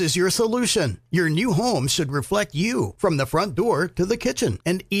Homes is your solution. Your new home should reflect you, from the front door to the kitchen,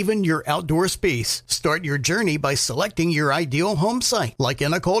 and even your outdoor space. Start your journey by selecting your ideal home site, like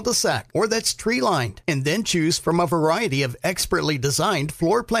in a cul-de-sac or that's tree-lined, and then choose from a variety of expertly designed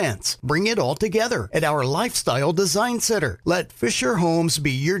floor plans. Bring it all together at our Lifestyle Design Center. Let Fisher Homes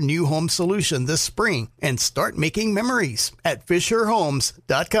be your new home solution this spring and start making memories at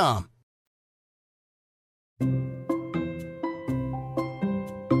FisherHomes.com.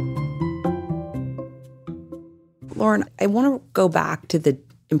 Lauren, I want to go back to the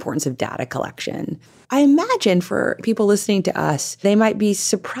importance of data collection. I imagine for people listening to us, they might be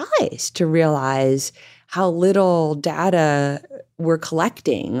surprised to realize how little data we're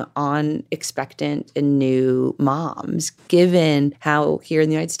collecting on expectant and new moms, given how here in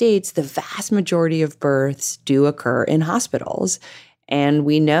the United States, the vast majority of births do occur in hospitals. And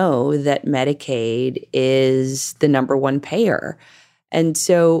we know that Medicaid is the number one payer. And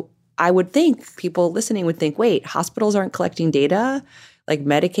so I would think people listening would think, wait, hospitals aren't collecting data? Like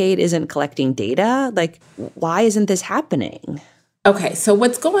Medicaid isn't collecting data? Like, why isn't this happening? Okay, so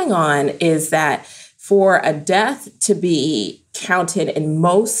what's going on is that for a death to be counted in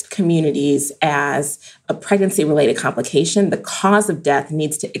most communities as a pregnancy-related complication, the cause of death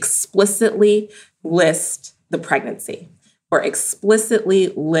needs to explicitly list the pregnancy or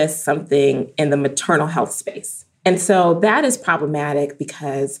explicitly list something in the maternal health space. And so that is problematic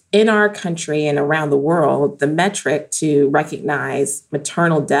because in our country and around the world, the metric to recognize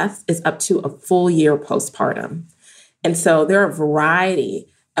maternal death is up to a full year postpartum. And so there are a variety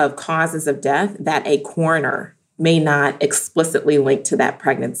of causes of death that a coroner may not explicitly link to that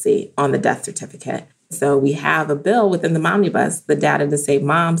pregnancy on the death certificate. So we have a bill within the Momnibus, the Data to Save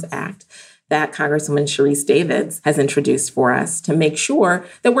Moms Act, that Congresswoman Sharice Davids has introduced for us to make sure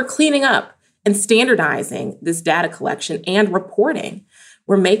that we're cleaning up and standardizing this data collection and reporting.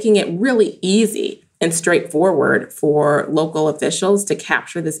 We're making it really easy and straightforward for local officials to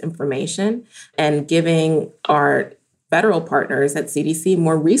capture this information and giving our federal partners at CDC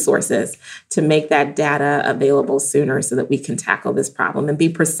more resources to make that data available sooner so that we can tackle this problem and be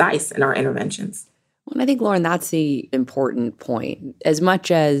precise in our interventions. Well, and I think, Lauren, that's the important point. As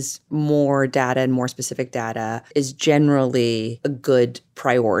much as more data and more specific data is generally a good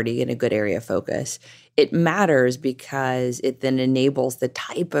priority and a good area of focus, it matters because it then enables the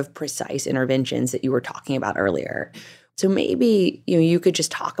type of precise interventions that you were talking about earlier. So maybe you could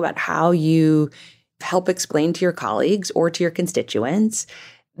just talk about how you help explain to your colleagues or to your constituents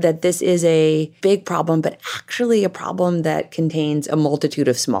that this is a big problem, but actually a problem that contains a multitude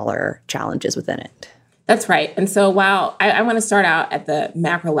of smaller challenges within it. That's right. And so while I want to start out at the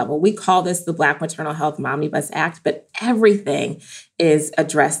macro level, we call this the Black Maternal Health Omnibus Act, but everything is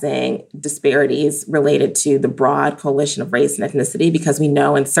addressing disparities related to the broad coalition of race and ethnicity, because we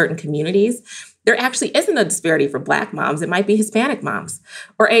know in certain communities, there actually isn't a disparity for Black moms. It might be Hispanic moms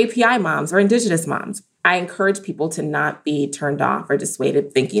or API moms or Indigenous moms. I encourage people to not be turned off or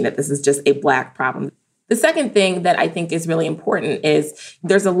dissuaded thinking that this is just a Black problem. The second thing that I think is really important is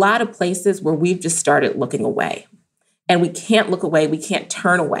there's a lot of places where we've just started looking away. And we can't look away. We can't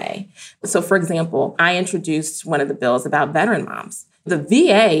turn away. So, for example, I introduced one of the bills about veteran moms. The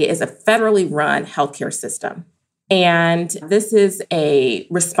VA is a federally run healthcare system. And this is a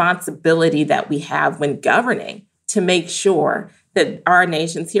responsibility that we have when governing to make sure that our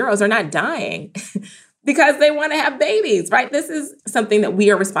nation's heroes are not dying because they want to have babies, right? This is something that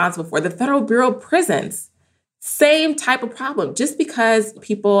we are responsible for. The Federal Bureau of Prisons, same type of problem. Just because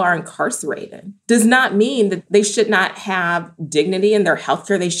people are incarcerated does not mean that they should not have dignity in their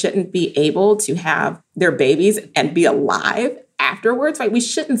healthcare. They shouldn't be able to have their babies and be alive afterwards, right? We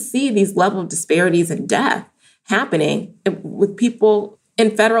shouldn't see these level of disparities in death happening with people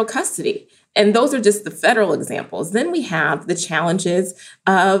in federal custody. And those are just the federal examples. Then we have the challenges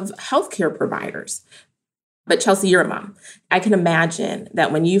of healthcare providers. But Chelsea, you're a mom. I can imagine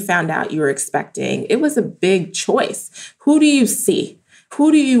that when you found out you were expecting, it was a big choice. Who do you see?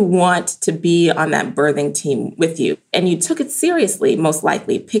 Who do you want to be on that birthing team with you? And you took it seriously, most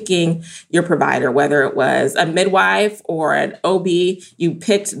likely, picking your provider, whether it was a midwife or an OB. You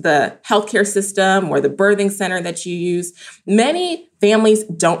picked the healthcare system or the birthing center that you use. Many families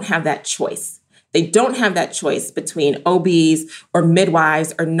don't have that choice. They don't have that choice between OBs or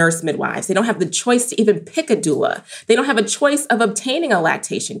midwives or nurse midwives. They don't have the choice to even pick a doula. They don't have a choice of obtaining a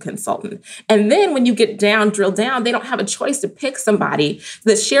lactation consultant. And then when you get down, drill down, they don't have a choice to pick somebody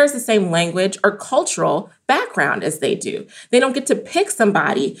that shares the same language or cultural background as they do. They don't get to pick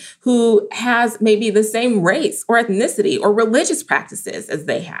somebody who has maybe the same race or ethnicity or religious practices as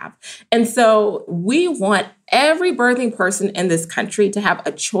they have. And so we want every birthing person in this country to have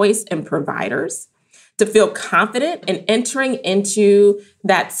a choice in providers, to feel confident in entering into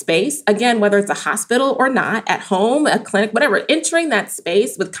that space. Again, whether it's a hospital or not, at home, a clinic, whatever, entering that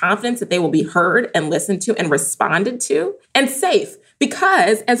space with confidence that they will be heard and listened to and responded to and safe.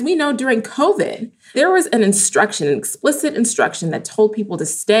 Because as we know, during COVID, there was an explicit instruction that told people to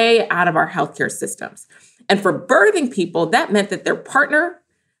stay out of our healthcare systems. And for birthing people, that meant that their partner,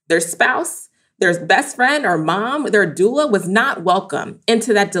 their spouse, their best friend or mom, their doula was not welcome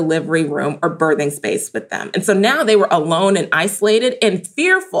into that delivery room or birthing space with them. And so now they were alone and isolated and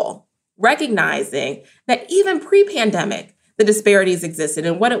fearful, recognizing that even pre-pandemic, the disparities existed.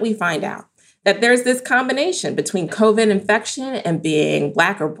 And what did we find out? That there's this combination between COVID infection and being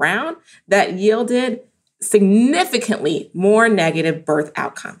Black or brown that yielded significantly more negative birth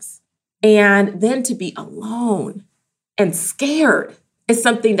outcomes. And then to be alone and scared is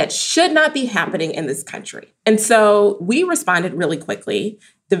something that should not be happening in this country. And so we responded really quickly,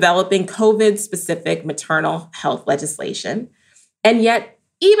 developing COVID-specific maternal health legislation. And yet,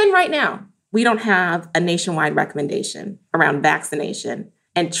 even right now, we don't have a nationwide recommendation around vaccination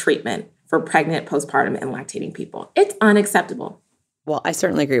and treatment for pregnant, postpartum, and lactating people. It's unacceptable. Well, I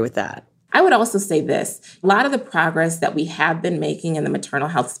certainly agree with that. I would also say this. A lot of the progress that we have been making in the maternal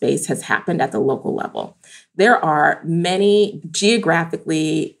health space has happened at the local level. There are many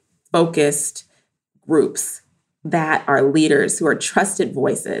geographically focused groups that are leaders who are trusted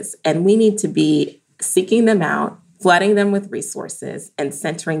voices, and we need to be seeking them out, flooding them with resources, and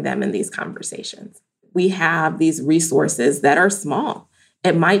centering them in these conversations. We have these resources that are small.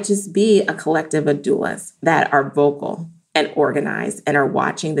 It might just be a collective of doulas that are vocal and organized and are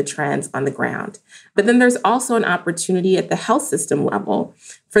watching the trends on the ground. But then there's also an opportunity at the health system level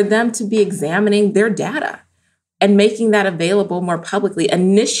for them to be examining their data and making that available more publicly,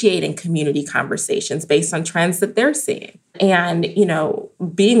 initiating community conversations based on trends that they're seeing. And,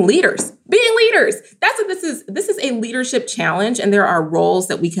 being leaders. That's what this is. This is a leadership challenge, and there are roles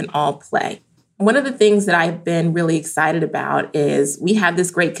that we can all play. One of the things that I've been really excited about is we have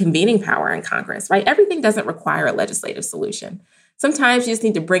this great convening power in Congress, right? Everything doesn't require a legislative solution. Sometimes you just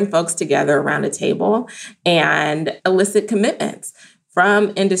need to bring folks together around a table and elicit commitments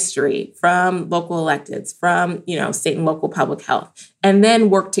from industry, from local electeds, from, state and local public health, and then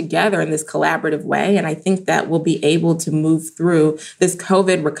work together in this collaborative way. And I think that we'll be able to move through this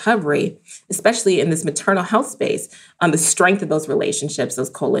COVID recovery, especially in this maternal health space, on the strength of those relationships, those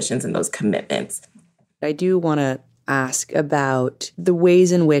coalitions, and those commitments. I do want to ask about the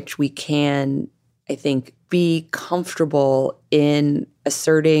ways in which we can, I think, be comfortable in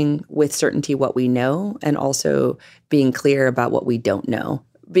asserting with certainty what we know and also being clear about what we don't know.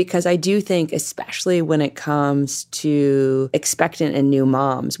 Because I do think, especially when it comes to expectant and new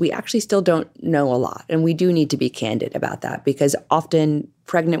moms, we actually still don't know a lot. And we do need to be candid about that because often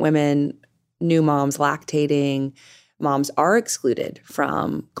pregnant women, new moms, lactating moms are excluded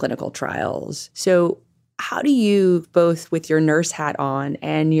from clinical trials. So how do you, both with your nurse hat on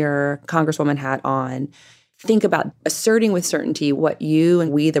and your Congresswoman hat on, think about asserting with certainty what you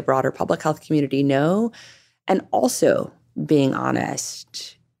and we, the broader public health community, know, and also being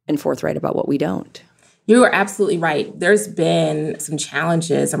honest and forthright about what we don't? You are absolutely right. There's been some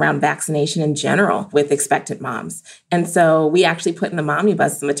challenges around vaccination in general with expectant moms. And so we actually put in the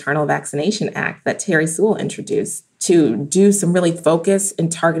Momnibus the Maternal Vaccination Act that Terry Sewell introduced to do some really focused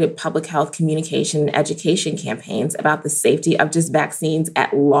and targeted public health communication and education campaigns about the safety of just vaccines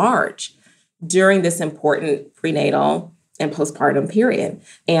at large during this important prenatal and postpartum period.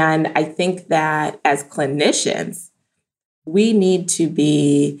 And I think that as clinicians, we need to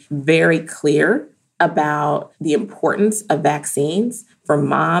be very clear about the importance of vaccines for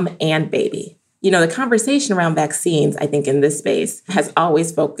mom and baby. You know, the conversation around vaccines, I think in this space has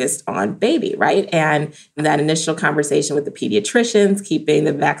always focused on baby, right? And that initial conversation with the pediatricians, keeping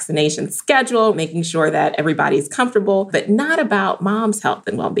the vaccination schedule, making sure that everybody's comfortable, but not about mom's health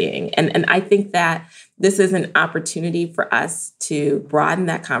and well-being. And I think that this is an opportunity for us to broaden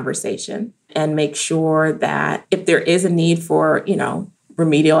that conversation and make sure that if there is a need for,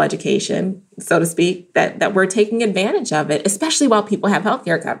 remedial education, so to speak, that we're taking advantage of it, especially while people have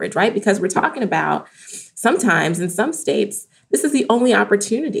healthcare coverage, right? Because we're talking about sometimes in some states, this is the only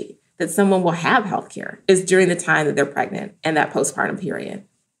opportunity that someone will have healthcare is during the time that they're pregnant and that postpartum period.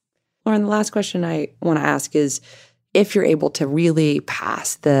 Lauren, the last question I want to ask is, if you're able to really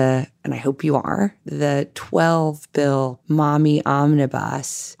pass and I hope you are, the 12-bill Mommy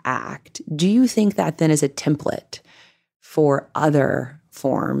Omnibus Act, do you think that then is a template for other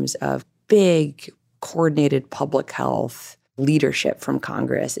forms of big, coordinated public health leadership from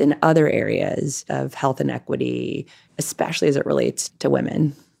Congress in other areas of health inequity, especially as it relates to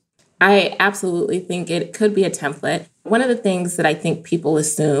women? I absolutely think it could be a template. One of the things that I think people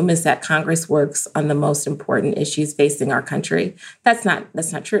assume is that Congress works on the most important issues facing our country. That's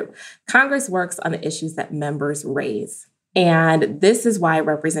not true. Congress works on the issues that members raise. And this is why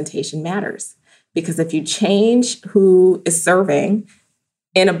representation matters. Because if you change who is serving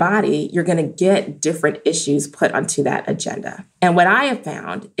in a body, you're going to get different issues put onto that agenda. And what I have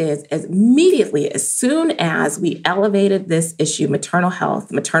found is as soon as we elevated this issue, maternal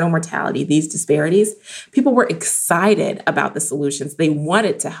health, maternal mortality, these disparities, people were excited about the solutions. They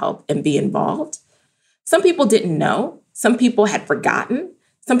wanted to help and be involved. Some people didn't know. Some people had forgotten.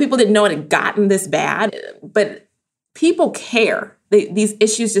 Some people didn't know it had gotten this bad. But people care. These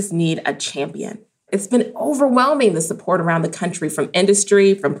issues just need a champion. It's been overwhelming, the support around the country from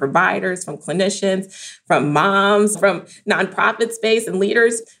industry, from providers, from clinicians, from moms, from nonprofit space and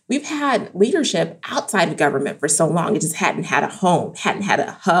leaders. We've had leadership outside of government for so long. It just hadn't had a home, hadn't had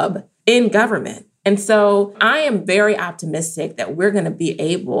a hub in government. And so I am very optimistic that we're going to be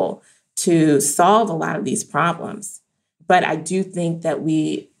able to solve a lot of these problems. But I do think that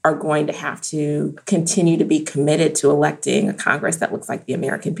we are going to have to continue to be committed to electing a Congress that looks like the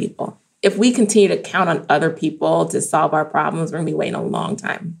American people. If we continue to count on other people to solve our problems, we're going to be waiting a long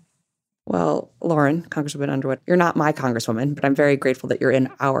time. Well, Lauren, Congresswoman Underwood, you're not my Congresswoman, but I'm very grateful that you're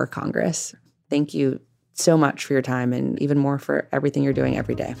in our Congress. Thank you so much for your time and even more for everything you're doing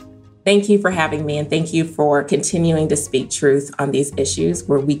every day. Thank you for having me, and thank you for continuing to speak truth on these issues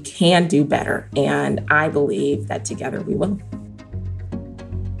where we can do better. And I believe that together we will.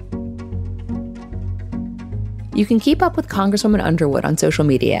 You can keep up with Congresswoman Underwood on social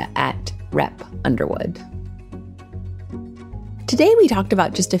media at Rep Underwood. Today, we talked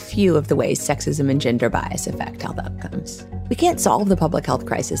about just a few of the ways sexism and gender bias affect health outcomes. We can't solve the public health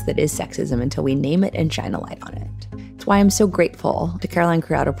crisis that is sexism until we name it and shine a light on it. That's why I'm so grateful to Caroline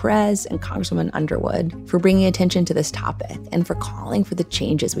Criado Perez and Congresswoman Underwood for bringing attention to this topic and for calling for the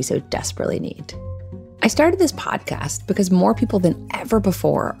changes we so desperately need. I started this podcast because more people than ever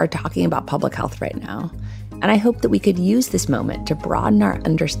before are talking about public health right now. And I hope that we could use this moment to broaden our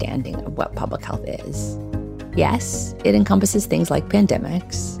understanding of what public health is. Yes, it encompasses things like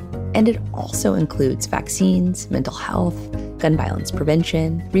pandemics, and it also includes vaccines, mental health, gun violence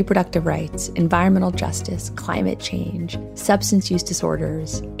prevention, reproductive rights, environmental justice, climate change, substance use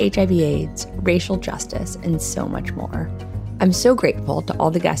disorders, HIV/AIDS, racial justice, and so much more. I'm so grateful to all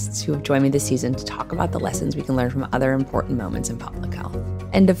the guests who have joined me this season to talk about the lessons we can learn from other important moments in public health.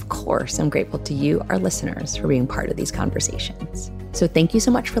 And of course, I'm grateful to you, our listeners, for being part of these conversations. So thank you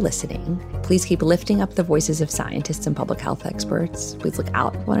so much for listening. Please keep lifting up the voices of scientists and public health experts. Please look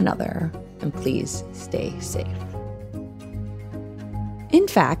out for one another, and please stay safe. In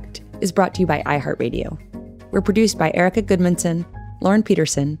Fact is brought to you by iHeartRadio. We're produced by Erica Goodmanson, Lauren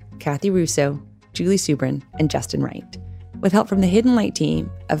Peterson, Kathy Russo, Julie Subrin, and Justin Wright, with help from the Hidden Light team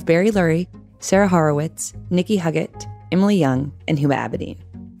of Barry Lurie, Sarah Horowitz, Nikki Huggett, Emily Young, and Huma Abedin,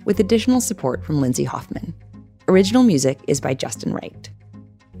 with additional support from Lindsay Hoffman. Original music is by Justin Wright.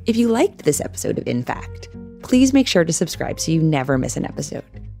 If you liked this episode of In Fact, please make sure to subscribe so you never miss an episode,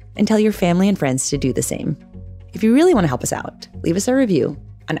 and tell your family and friends to do the same. If you really want to help us out, leave us a review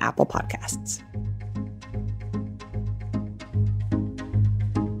on Apple Podcasts.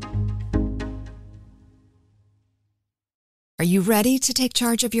 Are you ready to take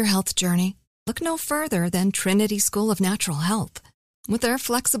charge of your health journey? Look no further than Trinity School of Natural Health. With their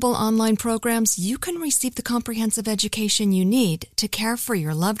flexible online programs, you can receive the comprehensive education you need to care for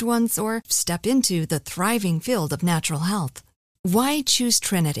your loved ones or step into the thriving field of natural health. Why choose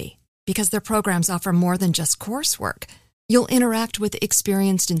Trinity? Because their programs offer more than just coursework. You'll interact with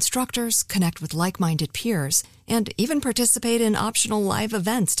experienced instructors, connect with like-minded peers, and even participate in optional live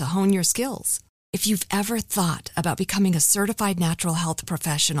events to hone your skills. If you've ever thought about becoming a certified natural health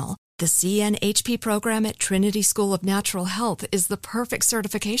professional, the CNHP program at Trinity School of Natural Health is the perfect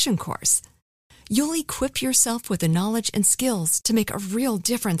certification course. You'll equip yourself with the knowledge and skills to make a real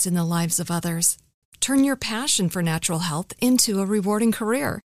difference in the lives of others. Turn your passion for natural health into a rewarding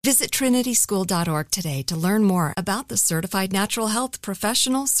career. Visit trinityschool.org today to learn more about the Certified Natural Health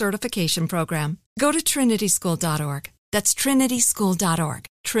Professional Certification Program. Go to trinityschool.org. That's trinityschool.org.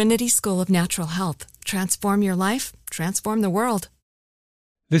 Trinity School of Natural Health. Transform your life, transform the world.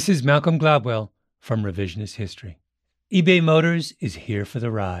 This is Malcolm Gladwell from Revisionist History. eBay Motors is here for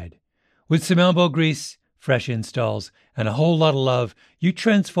the ride. With some elbow grease, fresh installs, and a whole lot of love, you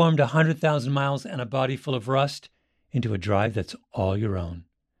transformed 100,000 miles and a body full of rust into a drive that's all your own.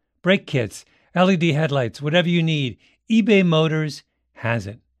 Brake kits, LED headlights, whatever you need, eBay Motors has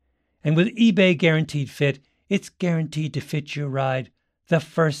it. And with eBay Guaranteed Fit, it's guaranteed to fit your ride the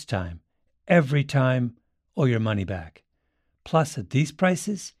first time, every time, or your money back. Plus, at these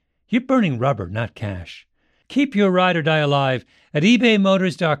prices, you're burning rubber, not cash. Keep your ride or die alive at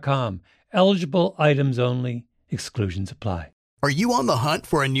ebaymotors.com. Eligible items only. Exclusions apply. Are you on the hunt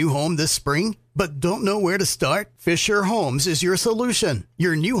for a new home this spring, but don't know where to start? Fisher Homes is your solution.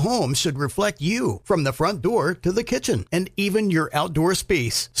 Your new home should reflect you, from the front door to the kitchen, and even your outdoor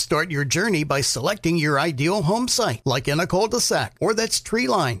space. Start your journey by selecting your ideal home site, like in a cul-de-sac or that's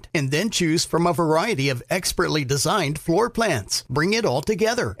tree-lined, and then choose from a variety of expertly designed floor plans. Bring it all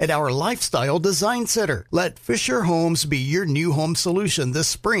together at our Lifestyle Design Center. Let Fisher Homes be your new home solution this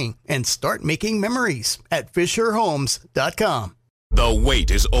spring, and start making memories at FisherHomes.com. The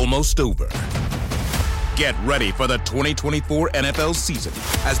wait is almost over. Get ready for the 2024 NFL season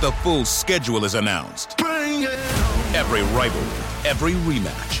as the full schedule is announced. Bring it on. Every rivalry, every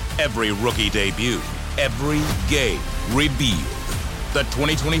rematch, every rookie debut, every game revealed. The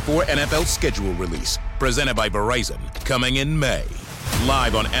 2024 NFL schedule release, presented by Verizon, coming in May.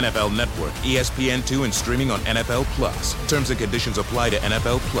 Live on NFL Network, ESPN2, and streaming on NFL Plus. Terms and conditions apply to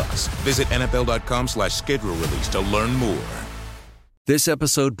NFL Plus. Visit NFL.com/schedule release to learn more. This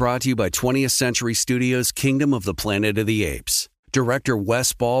episode brought to you by 20th Century Studios' Kingdom of the Planet of the Apes. Director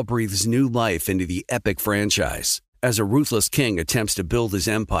Wes Ball breathes new life into the epic franchise. As a ruthless king attempts to build his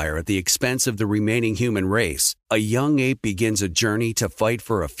empire at the expense of the remaining human race, a young ape begins a journey to fight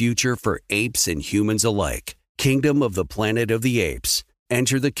for a future for apes and humans alike. Kingdom of the Planet of the Apes.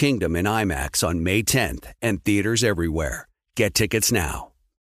 Enter the kingdom in IMAX on May 10th and theaters everywhere. Get tickets now.